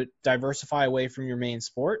try to diversify away from your main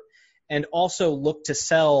sport, and also look to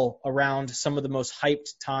sell around some of the most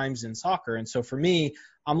hyped times in soccer. And so for me,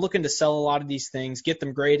 I'm looking to sell a lot of these things, get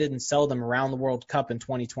them graded, and sell them around the World Cup in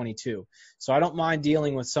 2022. So I don't mind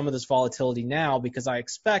dealing with some of this volatility now, because I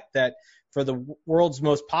expect that for the world's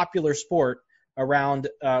most popular sport, around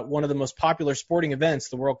one of the most popular sporting events,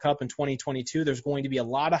 the World Cup in 2022, there's going to be a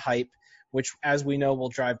lot of hype which, as we know, will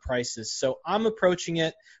drive prices. So I'm approaching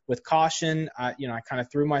it with caution. I kind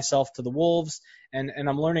of threw myself to the wolves, and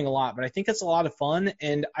I'm learning a lot. But I think it's a lot of fun,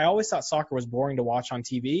 and I always thought soccer was boring to watch on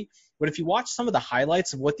TV. But if you watch some of the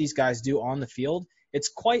highlights of what these guys do on the field,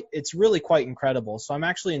 it's really quite incredible. So I'm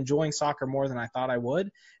actually enjoying soccer more than I thought I would,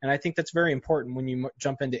 and I think that's very important when you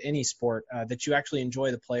jump into any sport, that you actually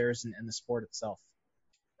enjoy the players and the sport itself.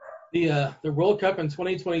 The World Cup in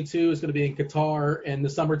 2022 is going to be in Qatar in the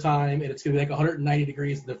summertime, and it's going to be like 190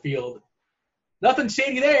 degrees in the field. Nothing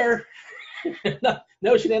shady there.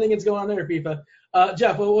 No shenanigans going on there, FIFA.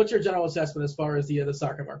 Geoff, what's your general assessment as far as the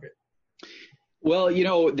soccer market? Well,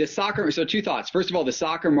 the soccer, so two thoughts. First of all, the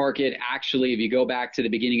soccer market, actually, if you go back to the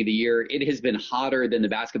beginning of the year, it has been hotter than the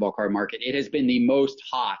basketball card market. It has been the most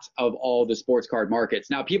hot of all the sports card markets.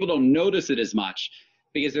 Now, people don't notice it as much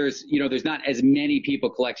because there's not as many people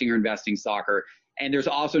collecting or investing soccer, and there's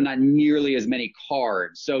also not nearly as many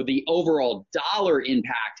cards. So the overall dollar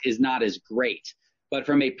impact is not as great. But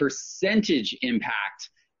from a percentage impact,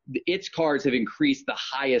 its cards have increased the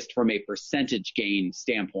highest from a percentage gain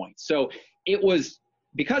standpoint. So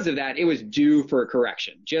because of that, it was due for a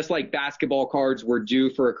correction. Just like basketball cards were due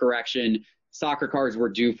for a correction, soccer cards were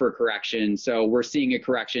due for a correction. So we're seeing a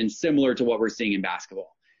correction similar to what we're seeing in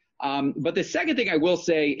basketball. But the second thing I will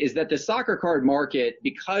say is that the soccer card market,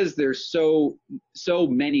 because there's so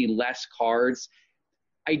many less cards,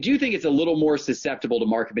 I do think it's a little more susceptible to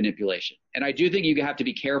market manipulation. And I do think you have to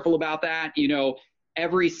be careful about that.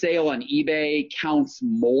 Every sale on eBay counts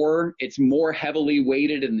more. It's more heavily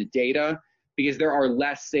weighted in the data because there are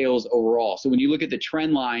less sales overall. So when you look at the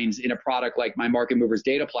trend lines in a product like my Market Movers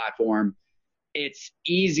data platform, it's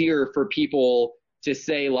easier for people to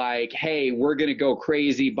say like, hey, we're going to go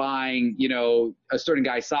crazy buying, a certain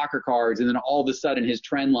guy's soccer cards. And then all of a sudden his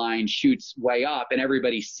trend line shoots way up and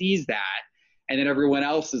everybody sees that. And then everyone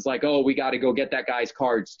else is like, oh, we got to go get that guy's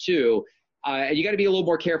cards too. And you got to be a little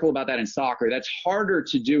more careful about that in soccer. That's harder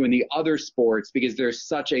to do in the other sports because there's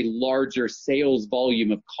such a larger sales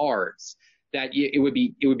volume of cards that it would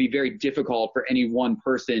be very difficult for any one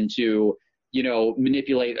person to,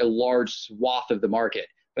 manipulate a large swath of the market.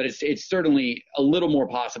 But it's certainly a little more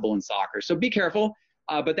possible in soccer. So be careful.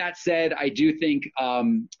 But that said, I do think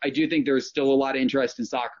there's still a lot of interest in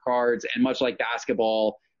soccer cards, and much like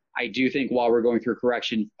basketball, I do think while we're going through a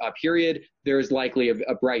correction period, there's likely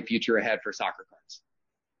a bright future ahead for soccer cards.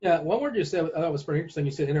 Yeah, one word you said I thought was pretty interesting.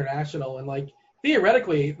 You said international, and like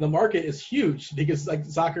theoretically, the market is huge because like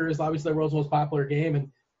soccer is obviously the world's most popular game,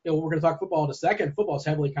 and we're going to talk football in a second. Football is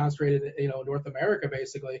heavily concentrated, in North America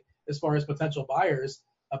basically as far as potential buyers.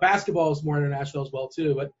 Basketball is more international as well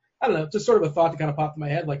too, but I don't know, just sort of a thought that kind of popped in my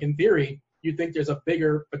head. Like in theory, you'd think there's a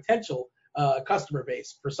bigger potential customer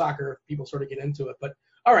base for soccer if people sort of get into it. But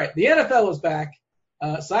all right, the NFL is back.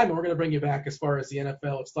 Simon, we're going to bring you back as far as the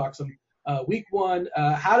NFL. Let's talk some week one.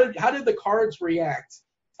 How did the cards react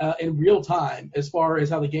in real time as far as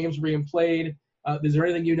how the games were being played? Is there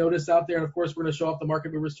anything you noticed out there? And of course, we're going to show off the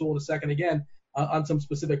Market Movers tool in a second again on some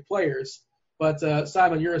specific players. But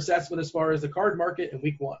Simon, your assessment as far as the card market in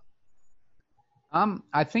week one.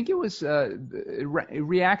 I think it was it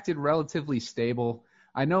reacted relatively stable.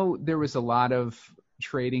 I know there was a lot of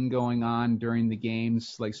trading going on during the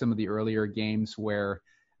games, like some of the earlier games where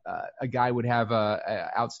a guy would have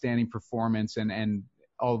a outstanding performance and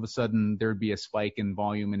all of a sudden there'd be a spike in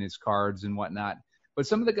volume in his cards and whatnot. But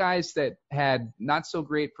some of the guys that had not so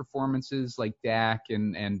great performances like Dak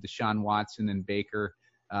and Deshaun Watson and Baker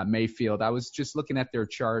Mayfield, I was just looking at their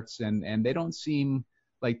charts and they don't seem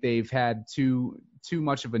like they've had too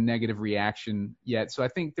much of a negative reaction yet. So I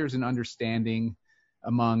think there's an understanding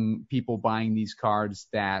among people buying these cards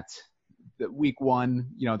that week one,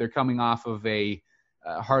 they're coming off of a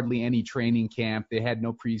hardly any training camp. They had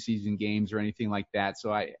no preseason games or anything like that.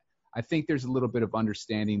 So I think there's a little bit of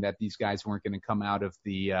understanding that these guys weren't going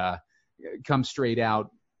to come straight out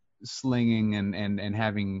slinging and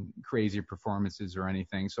having crazy performances or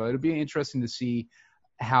anything. So it'll be interesting to see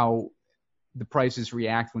how the prices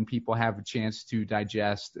react when people have a chance to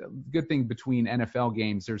digest. Good thing between NFL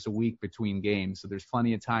games, there's a week between games, so there's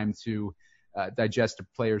plenty of time to digest a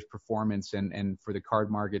player's performance and for the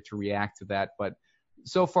card market to react to that. But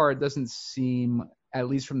so far, it doesn't seem, at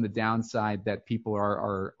least from the downside, that people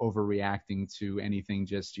are overreacting to anything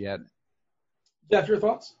just yet. Geoff, your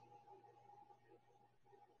thoughts?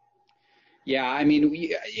 Yeah, I mean,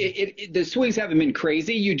 the swings haven't been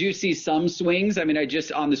crazy. You do see some swings. I mean,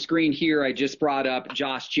 on the screen here, I just brought up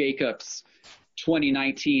Josh Jacobs'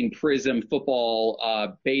 2019 Prism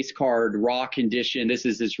Football base card, raw condition. This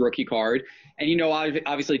is his rookie card. And,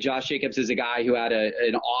 obviously Josh Jacobs is a guy who had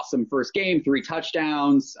an awesome first game, 3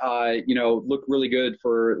 touchdowns, looked really good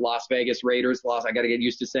for Las Vegas Raiders. I got to get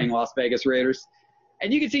used to saying Las Vegas Raiders.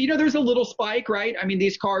 And you can see, there's a little spike, right? I mean,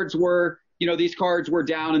 these cards were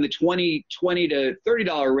down in the $20 to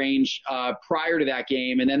 $30 range prior to that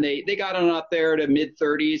game. And then they got on up there to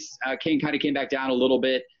mid-30s. Kind of came back down a little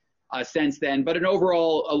bit since then. But an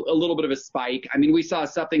overall, a little bit of a spike. I mean, we saw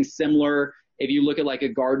something similar if you look at like a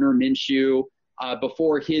Gardner Minshew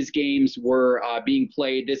before his games were being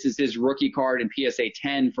played. This is his rookie card in PSA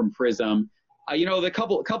 10 from Prism. The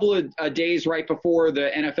couple of days right before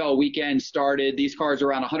the NFL weekend started, these cards are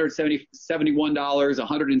around $171,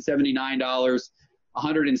 $179,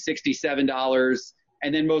 $167,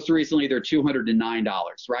 and then most recently they're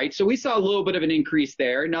 $209, right? So we saw a little bit of an increase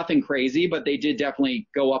there. Nothing crazy, but they did definitely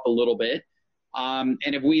go up a little bit. And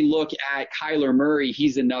if we look at Kyler Murray,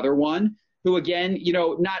 he's another one who, again,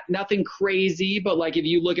 nothing crazy, but like if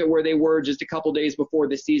you look at where they were just a couple days before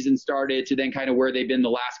the season started to then kind of where they've been the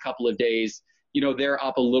last couple of days, they're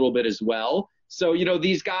up a little bit as well. So,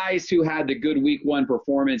 these guys who had the good week 1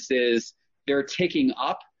 performances, they're ticking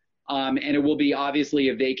up. And it will be obviously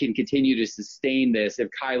if they can continue to sustain this, if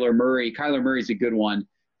Kyler Murray's a good one,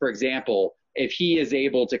 for example, if he is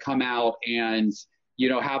able to come out and,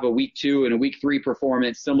 have a week 2 and a week 3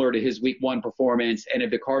 performance similar to his week 1 performance, and if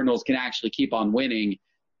the Cardinals can actually keep on winning,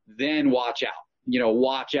 then watch out.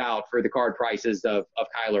 Watch out for the card prices of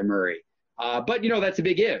Kyler Murray. But that's a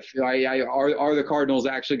big if. Are the Cardinals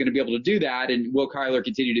actually going to be able to do that, and will Kyler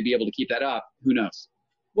continue to be able to keep that up? Who knows?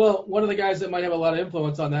 Well, one of the guys that might have a lot of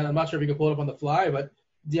influence on that, I'm not sure if you can pull it up on the fly, but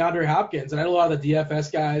DeAndre Hopkins. And I know a lot of the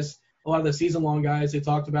DFS guys, a lot of the season-long guys, they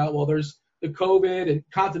talked about, well, there's the COVID and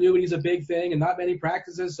continuity is a big thing and not many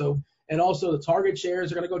practices. So, and also the target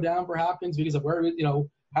shares are going to go down for Hopkins because of where,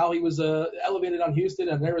 how he was elevated on Houston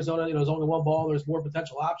and Arizona. There's only one ball. There's more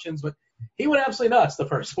potential options, but he went absolutely nuts the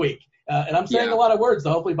first week. And I'm saying a lot of words to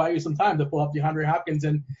hopefully buy you some time to pull up DeAndre Hopkins.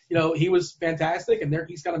 And, he was fantastic. And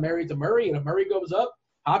he's kind of married to Murray. And if Murray goes up,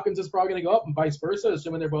 Hopkins is probably going to go up and vice versa,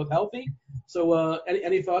 assuming they're both healthy. So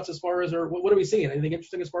any thoughts as far as, or what are we seeing? Anything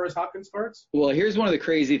interesting as far as Hopkins cards? Well, here's one of the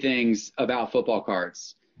crazy things about football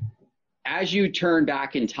cards. As you turn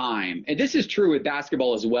back in time, and this is true with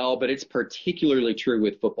basketball as well, but it's particularly true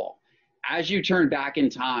with football. As you turn back in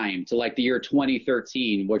time to like the year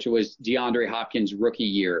 2013, which was DeAndre Hopkins' rookie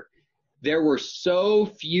year, there were so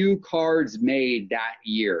few cards made that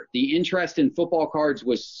year. The interest in football cards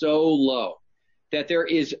was so low that there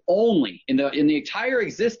is only, in the entire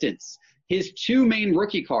existence, his 2 main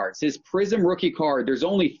rookie cards, his Prism rookie card, there's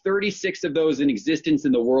only 36 of those in existence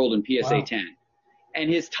in the world in PSA 10. And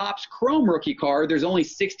his Topps Chrome rookie card, there's only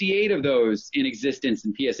 68 of those in existence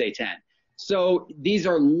in PSA 10. So these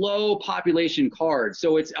are low population cards.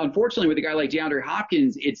 So it's unfortunately with a guy like DeAndre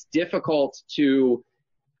Hopkins, it's difficult to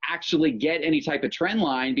actually get any type of trend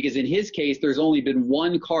line because in his case, there's only been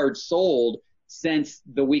 1 card sold since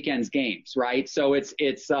the weekend's games, right? So it's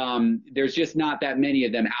there's just not that many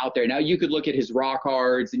of them out there. Now you could look at his raw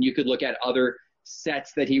cards and you could look at other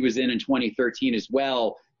sets that he was in 2013 as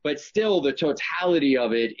well, but still the totality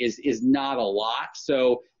of it is not a lot.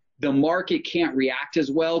 So the market can't react as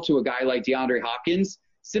well to a guy like DeAndre Hopkins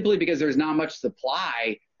simply because there's not much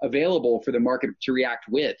supply available for the market to react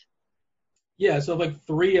with. Yeah, so if like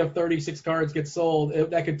 3 of 36 cards get sold,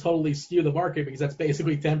 that could totally skew the market because that's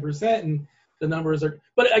basically 10%, and the numbers are.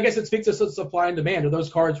 But I guess it speaks to supply and demand. Are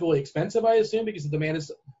those cards really expensive? I assume because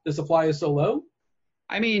the supply is so low.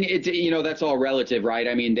 I mean, that's all relative, right?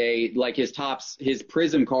 I mean, they like his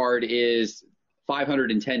Prism card is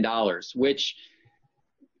 $510, which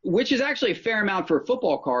is actually a fair amount for a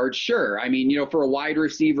football card. Sure. I mean, for a wide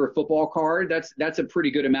receiver football card, that's a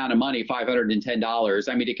pretty good amount of money, $510.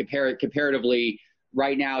 I mean, to compare it comparatively,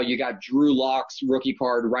 right now you got Drew Lock's rookie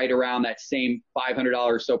card right around that same $500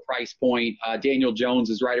 or so price point. Daniel Jones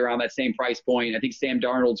is right around that same price point. I think Sam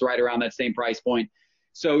Darnold's right around that same price point.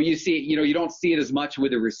 So you see, you don't see it as much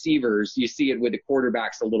with the receivers. You see it with the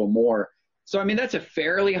quarterbacks a little more. So, I mean, that's a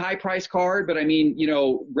fairly high price card, but I mean,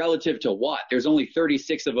 relative to what? There's only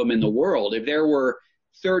 36 of them in the world. If there were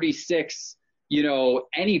 36,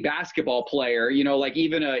 any basketball player, like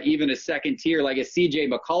even a second tier, like a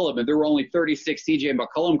CJ McCollum, if there were only 36 CJ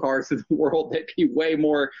McCollum cards in the world, that'd be way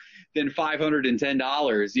more than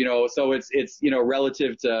 $510, so it's,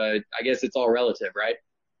 relative to, I guess it's all relative, right?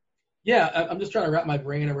 Yeah, I'm just trying to wrap my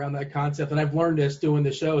brain around that concept, and I've learned this doing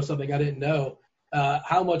the show, something I didn't know.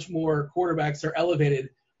 How much more quarterbacks are elevated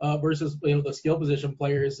versus the skill position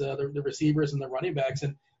players, the receivers and the running backs,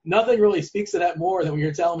 and nothing really speaks to that more than when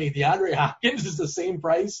you're telling me DeAndre Hopkins is the same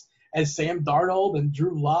price as Sam Darnold and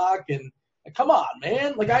Drew Lock and Like, come on,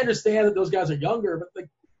 man. Like, I understand that those guys are younger, but like,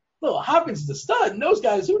 no, Hopkins is a stud, and those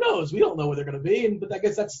guys, who knows? We don't know where they're going to be, but I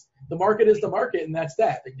guess that's the market is the market, and that's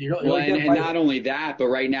that. Like, and not only that, but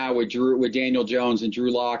right now with Daniel Jones and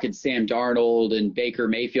Drew Lock and Sam Darnold and Baker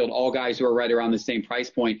Mayfield, all guys who are right around the same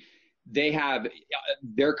price point,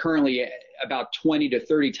 they're currently about 20 to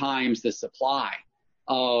 30 times the supply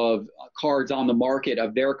of cards on the market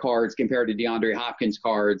of their cards compared to DeAndre Hopkins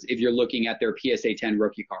cards if you're looking at their PSA 10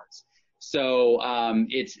 rookie cards. So I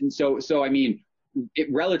mean,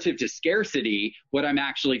 relative to scarcity, what I'm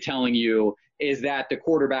actually telling you is that the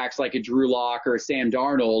quarterbacks like a Drew Lock or a Sam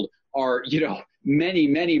Darnold are, many,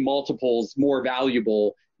 many multiples more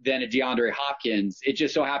valuable than a DeAndre Hopkins. It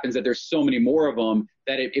just so happens that there's so many more of them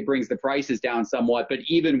that it brings the prices down somewhat. But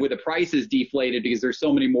even with the prices deflated because there's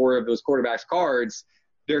so many more of those quarterbacks cards,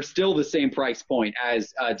 they're still the same price point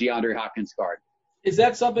as a DeAndre Hopkins card. Is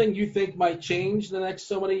that something you think might change in the next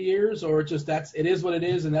so many years, or just it is what it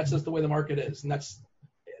is, and that's just the way the market is? And that's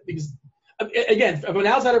because, again, from an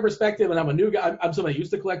outsider perspective, and I'm a new guy, I'm somebody who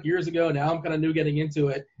used to collect years ago. Now I'm kind of new getting into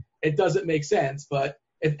it. It doesn't make sense. But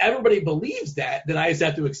if everybody believes that, then I just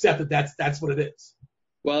have to accept that that's what it is.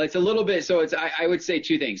 Well, it's a little bit. So I would say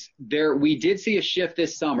two things. We did see a shift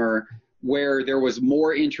this summer where there was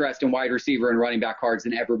more interest in wide receiver and running back cards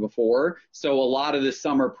than ever before. So a lot of the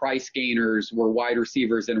summer price gainers were wide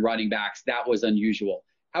receivers and running backs. That was unusual.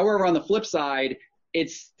 However, on the flip side,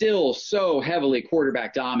 it's still so heavily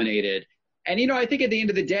quarterback dominated. And, I think at the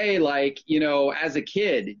end of the day, as a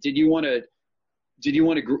kid, do you want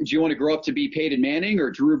to grow up to be Peyton Manning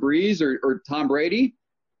or Drew Brees or Tom Brady?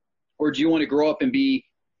 Or do you want to grow up and be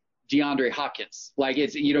DeAndre Hopkins?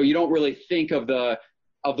 You don't really think of the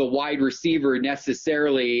wide receiver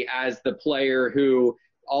necessarily as the player who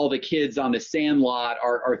all the kids on the sandlot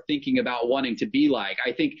are thinking about wanting to be like.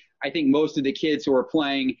 I think most of the kids who are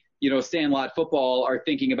playing, sandlot football are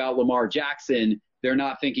thinking about Lamar Jackson. They're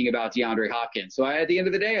not thinking about DeAndre Hopkins. So at the end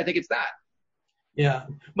of the day, I think it's that. Yeah.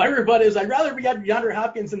 My rebut is I'd rather be DeAndre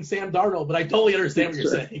Hopkins than Sam Darnold, but I totally understand what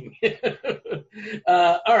you're saying.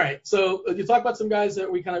 All right. So you talk about some guys that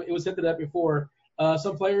it was hinted at before.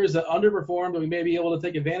 Some players that underperformed that we may be able to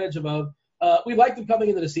take advantage of. We liked them coming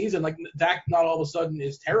into the season. Like Dak, not all of a sudden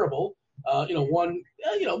is terrible. He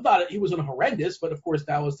wasn't horrendous, but of course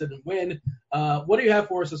Dallas didn't win. What do you have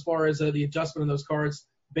for us as far as the adjustment in those cards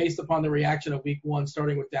based upon the reaction of Week 1,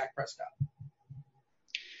 starting with Dak Prescott?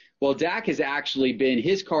 Well, Dak has actually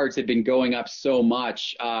his cards have been going up so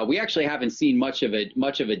much. We actually haven't seen much of a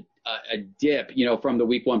dip, from the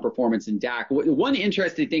Week 1 performance in Dak. One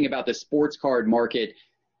interesting thing about the sports card market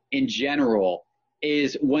in general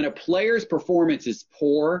is when a player's performance is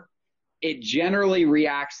poor, it generally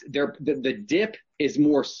reacts. The dip is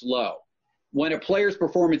more slow. When a player's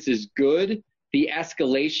performance is good, the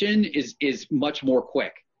escalation is much more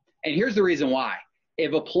quick. And here's the reason why.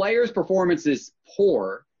 If a player's performance is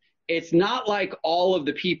poor, it's not like all of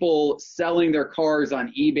the people selling their cars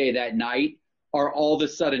on eBay that night are all of a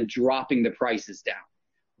sudden dropping the prices down.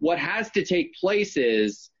 What has to take place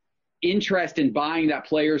is interest in buying that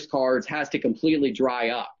player's cards has to completely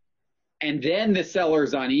dry up. And then the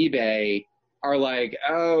sellers on eBay are like,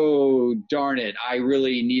 oh, darn it, I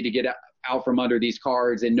really need to get out from under these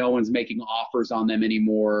cards and no one's making offers on them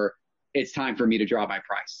anymore. It's time for me to drop my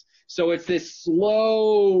price. So it's this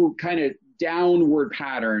slow kind of downward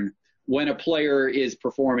pattern when a player is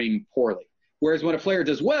performing poorly. Whereas when a player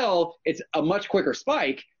does well, it's a much quicker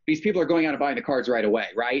spike because people are going out and buying the cards right away,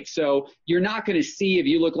 right? So you're not going to see, if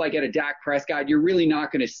you look like at a Dak Prescott, you're really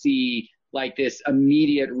not going to see like this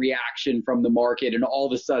immediate reaction from the market and all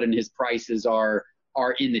of a sudden his prices are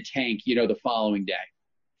in the tank, the following day.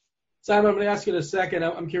 Simon, I'm going to ask you in a second.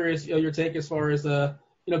 I'm curious, your take as far as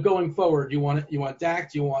going forward. You want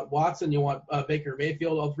Dak? Do you want Watson? You want Baker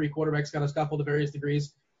Mayfield? All three quarterbacks kind of scuffle to various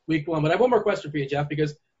degrees Week 1. But I have one more question for you, Geoff,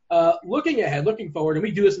 because looking forward, and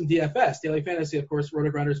we do this in DFS, Daily Fantasy, of course,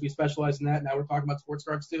 Roto-Grinders, we specialize in that. Now we're talking about sports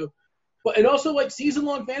cards too. And also like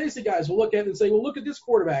season-long fantasy guys will look at it and say, well, look at this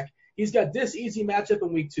quarterback. He's got this easy matchup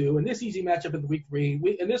in Week 2 and this easy matchup in Week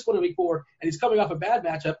 3 and this one in Week 4, and he's coming off a bad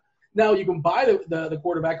matchup. Now you can buy the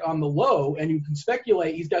quarterback on the low, and you can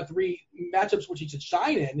speculate he's got 3 matchups which he should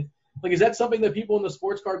shine in. Like, is that something that people in the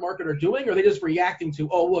sports card market are doing, or are they just reacting to,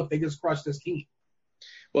 oh, look, they just crushed this team?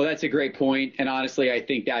 Well, that's a great point, and honestly, I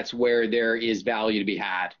think that's where there is value to be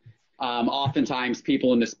had. Oftentimes,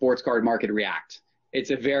 people in the sports card market react.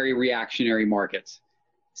 It's a very reactionary market.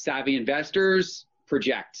 Savvy investors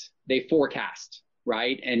project. They forecast,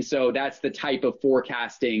 right? And so that's the type of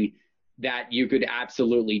forecasting that you could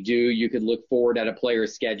absolutely do. You could look forward at a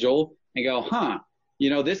player's schedule and go,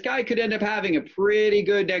 this guy could end up having a pretty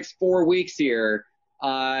good next 4 weeks here.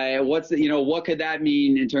 What could that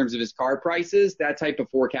mean in terms of his card prices? That type of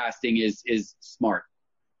forecasting is smart.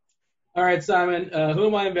 All right, Simon, who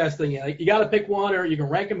am I investing in? You got to pick one, or you can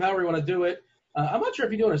rank them however you want to do it. I'm not sure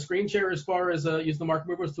if you're doing a screen share as far as using the Market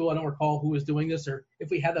Movers tool. I don't recall who was doing this or if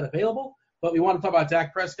we had that available. But we want to talk about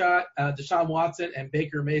Dak Prescott, Deshaun Watson, and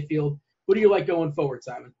Baker Mayfield. Who do you like going forward,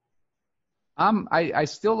 Simon? I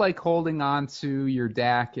still like holding on to your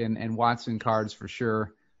Dak and Watson cards for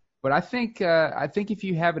sure. But I think if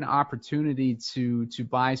you have an opportunity to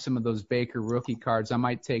buy some of those Baker rookie cards, I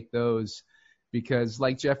might take those, because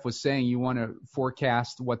like Geoff was saying, you want to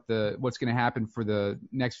forecast what's going to happen for the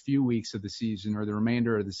next few weeks of the season or the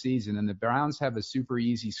remainder of the season. And the Browns have a super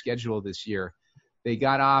easy schedule this year. They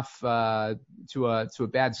got off to a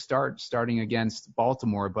bad start starting against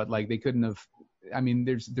Baltimore, but like they couldn't have. I mean,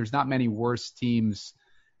 there's not many worse teams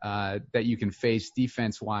that you can face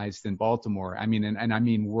defense-wise than Baltimore. I mean, and I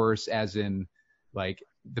mean worse as in like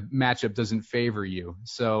the matchup doesn't favor you.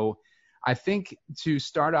 So I think to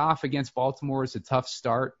start off against Baltimore is a tough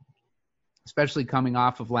start, especially coming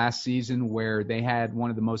off of last season where they had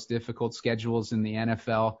one of the most difficult schedules in the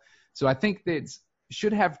NFL. So I think that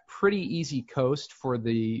should have pretty easy coast for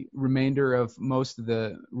the remainder of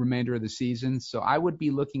the season. So I would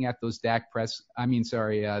be looking at those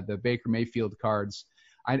the Baker Mayfield cards.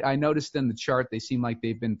 I noticed in the chart they seem like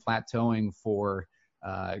they've been plateauing for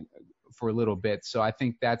a little bit. So I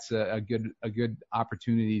think that's a good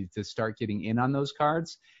opportunity to start getting in on those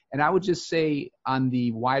cards. And I would just say on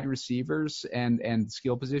the wide receivers and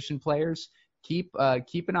skill position players, keep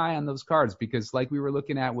an eye on those cards, because like we were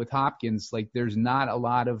looking at with Hopkins, like there's not a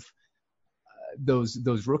lot of those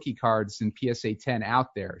rookie cards in PSA 10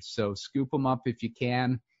 out there. So scoop them up if you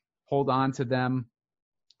can, hold on to them.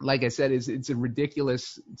 Like I said, it's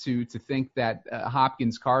ridiculous to think that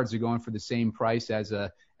Hopkins cards are going for the same price as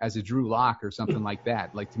a Drew Lock or something like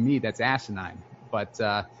that. Like, to me, that's asinine. But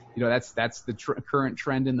that's the current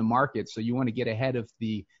trend in the market. So you want to get ahead of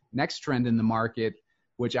the next trend in the market,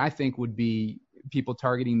 which I think would be people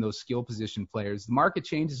targeting those skill position players. The market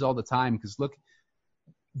changes all the time, because look,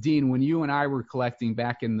 Dean, when you and I were collecting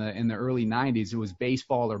back in the early 90s, it was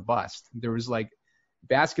baseball or bust. There was like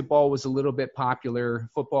basketball was a little bit popular.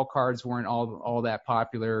 Football cards weren't all that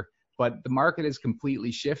popular. But the market has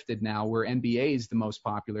completely shifted now, where NBA is the most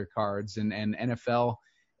popular cards, and NFL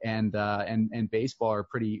and baseball are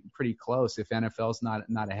pretty close, if NFL's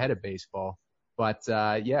not ahead of baseball. But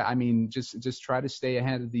I mean, just try to stay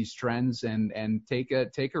ahead of these trends and take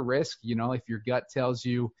a risk. If your gut tells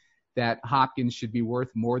you that Hopkins should be worth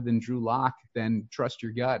more than Drew Lock, then trust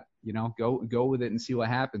your gut. Go with it and see what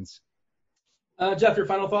happens. Geoff, your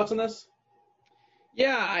final thoughts on this?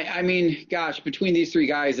 Yeah, I mean, gosh, between these three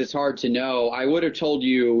guys, it's hard to know. I would have told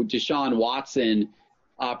you Deshaun Watson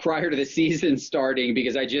prior to the season starting,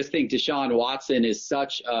 because I just think Deshaun Watson is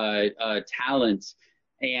such a talent,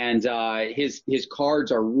 and his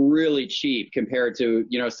cards are really cheap compared to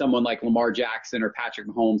someone like Lamar Jackson or Patrick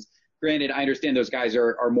Mahomes. Granted, I understand those guys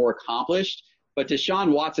are more accomplished, but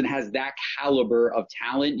Deshaun Watson has that caliber of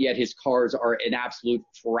talent, yet his cards are an absolute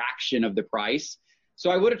fraction of the price. So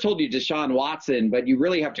I would have told you Deshaun Watson, but you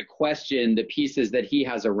really have to question the pieces that he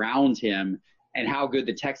has around him and how good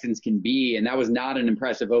the Texans can be. And that was not an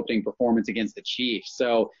impressive opening performance against the Chiefs.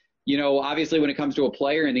 So, obviously when it comes to a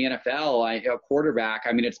player in the NFL, a quarterback,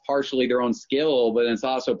 I mean, it's partially their own skill, but it's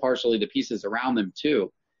also partially the pieces around them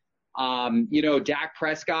too. Dak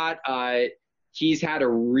Prescott, he's had a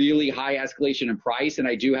really high escalation in price, and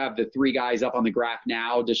I do have the three guys up on the graph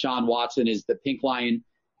now. Deshaun Watson is the pink line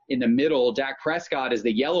in the middle. Dak Prescott is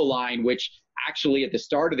the yellow line, which actually at the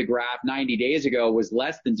start of the graph 90 days ago was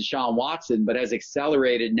less than Deshaun Watson, but has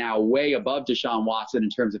accelerated now way above Deshaun Watson in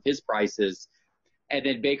terms of his prices. And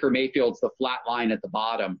then Baker Mayfield's the flat line at the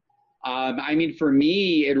bottom. I mean, for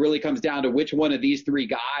me, it really comes down to which one of these three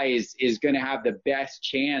guys is going to have the best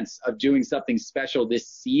chance of doing something special this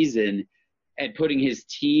season and putting his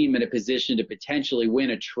team in a position to potentially win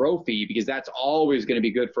a trophy, because that's always going to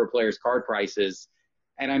be good for a player's card prices.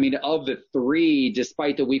 And I mean, of the three,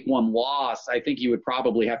 despite the week one loss, I think you would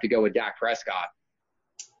probably have to go with Dak Prescott.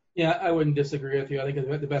 Yeah, I wouldn't disagree with you. I think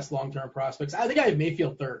the best long-term prospects. I think I have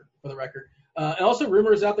Mayfield third, for the record. And also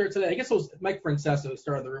rumors out there today. I guess it was Mike Francesa who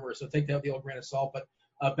started the rumors, so take that with the old grain of salt.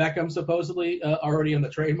 But Beckham supposedly already on the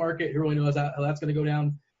trade market. Who really knows how that's going to go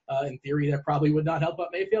down? In theory, that probably would not help out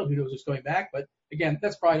Mayfield. Who knows who's going back? But again,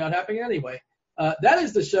 that's probably not happening anyway. That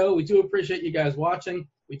is the show. We do appreciate you guys watching.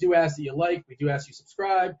 We do ask that you like. We do ask you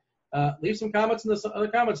subscribe. Leave some comments in the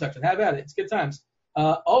comment section. Have at it. It's good times.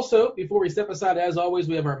 Also, before we step aside, as always,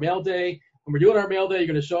 we have our mail day. when we're doing our mail day, you're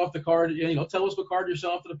going to show off the card. Tell us what card you're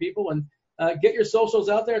showing off to the people, and get your socials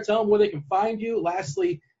out there. Tell them where they can find you.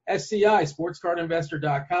 Lastly, SCI,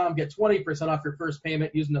 sportscardinvestor.com. Get 20% off your first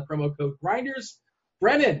payment using the promo code Grinders.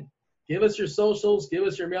 Brennan, give us your socials, give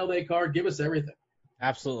us your mail day card, give us everything.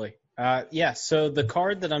 Absolutely. So the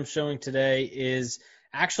card that I'm showing today is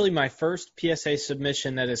actually my first PSA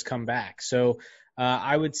submission that has come back. So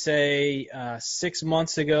I would say 6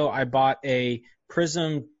 months ago, I bought a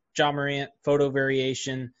Prism Ja Morant photo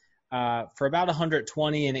variation for about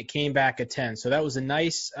 120, and it came back a 10. So that was a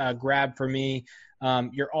nice grab for me.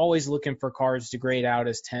 You're always looking for cards to grade out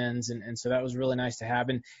as 10s, and so that was really nice to have.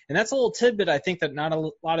 And that's a little tidbit I think that not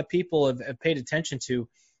a lot of people have paid attention to.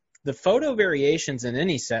 The photo variations in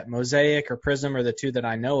any set, Mosaic or Prism are the two that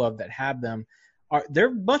I know of that have them,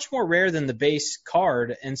 they're much more rare than the base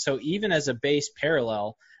card. And so even as a base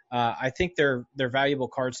parallel, I think they're valuable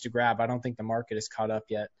cards to grab. I don't think the market is caught up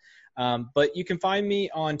yet. But you can find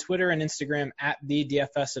me on Twitter and Instagram at the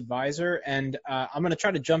DFS Advisor, and I'm going to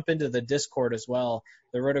try to jump into the Discord as well,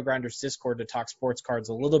 the Roto Grinders Discord, to talk sports cards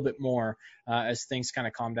a little bit more as things kind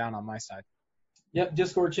of calm down on my side. Yep,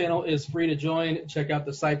 Discord channel is free to join. Check out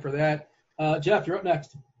the site for that. Geoff, you're up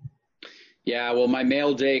next. Yeah, well, my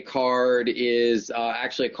mail day card is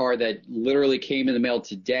actually a card that literally came in the mail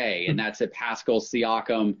today, and that's a Pascal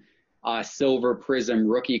Siakam Silver Prism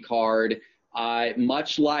rookie card.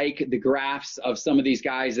 Much like the graphs of some of these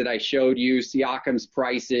guys that I showed you, Siakam's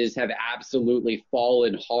prices have absolutely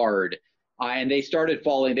fallen hard. And they started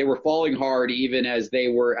falling. They were falling hard even as the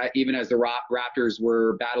Raptors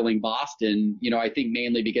were battling Boston, I think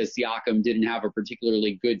mainly because Siakam didn't have a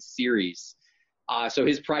particularly good series. So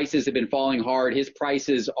his prices have been falling hard. His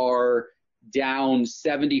prices are down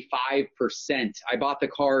 75%. I bought the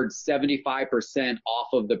card 75% off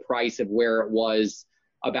of the price of where it was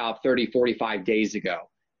about 30, 45 days ago.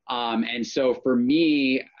 And so for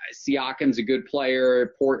me, Siakam's a good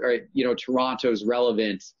player. Toronto's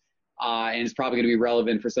relevant. And it's probably going to be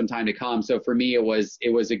relevant for some time to come. So for me, it was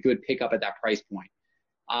a good pickup at that price point.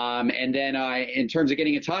 And then in terms of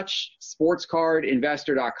getting in touch,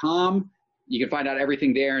 sportscardinvestor.com. You can find out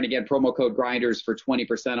everything there. And again, promo code Grinders for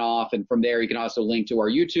 20% off. And from there, you can also link to our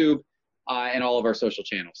YouTube and all of our social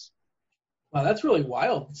channels. Wow, that's really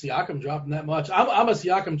wild. Siakam dropping that much. I'm a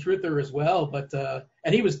Siakam truther as well, but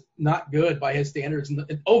and he was not good by his standards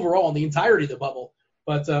overall in the entirety of the bubble.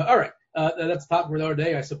 But all right. That's the top for another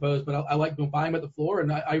day, I suppose. But I like buying him at the floor,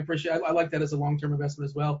 and I appreciate. I like that as a long-term investment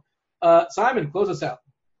as well. Simon, close us out.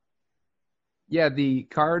 Yeah, the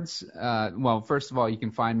cards. Well, first of all, you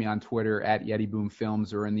can find me on Twitter at Yeti Boom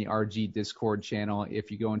Films or in the RG Discord channel.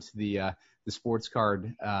 If you go into the sports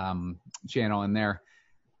card channel in there.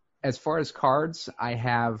 As far as cards, I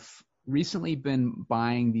have recently been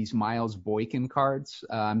buying these Miles Boykin cards.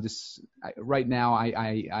 Right now.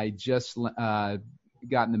 I just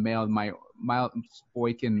got in the mail my Miles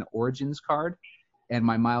Boykin Origins card and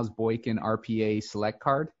my Miles Boykin RPA Select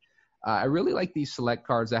card. I really like these Select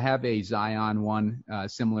cards. I have a Zion one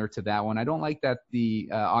similar to that one. I don't like that the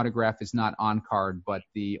autograph is not on card, but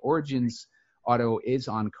the Origins auto is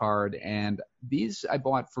on card. And these I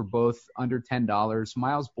bought for both under $10.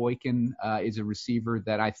 Miles Boykin is a receiver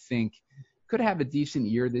that I think could have a decent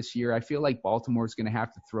year this year. I feel like Baltimore's going to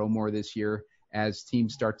have to throw more this year as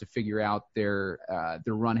teams start to figure out their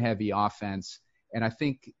run-heavy offense. And I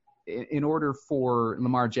think in order for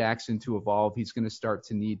Lamar Jackson to evolve, he's going to start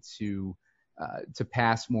to need to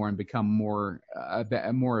pass more and become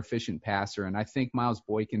a more efficient passer. And I think Miles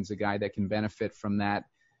Boykin's a guy that can benefit from that.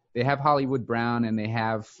 They have Hollywood Brown and they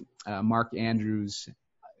have Mark Andrews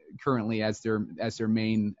currently as their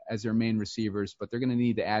main receivers, but they're going to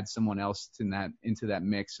need to add someone else into that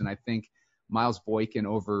mix. And I think Miles Boykin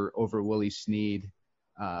over Willie Snead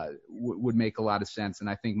would make a lot of sense, and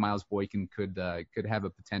I think Miles Boykin could have a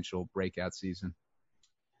potential breakout season.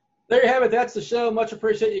 There you have it. That's the show. Much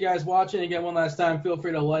appreciate you guys watching. Again, one last time, feel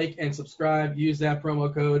free to like and subscribe. Use that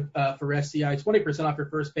promo code for SCI, 20% off your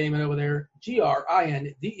first payment over there.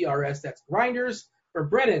 GRINDERS. That's Grinders. For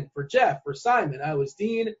Brennan, for Geoff, for Simon, I was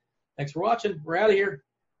Dean. Thanks for watching. We're out of here.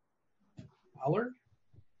 Holler.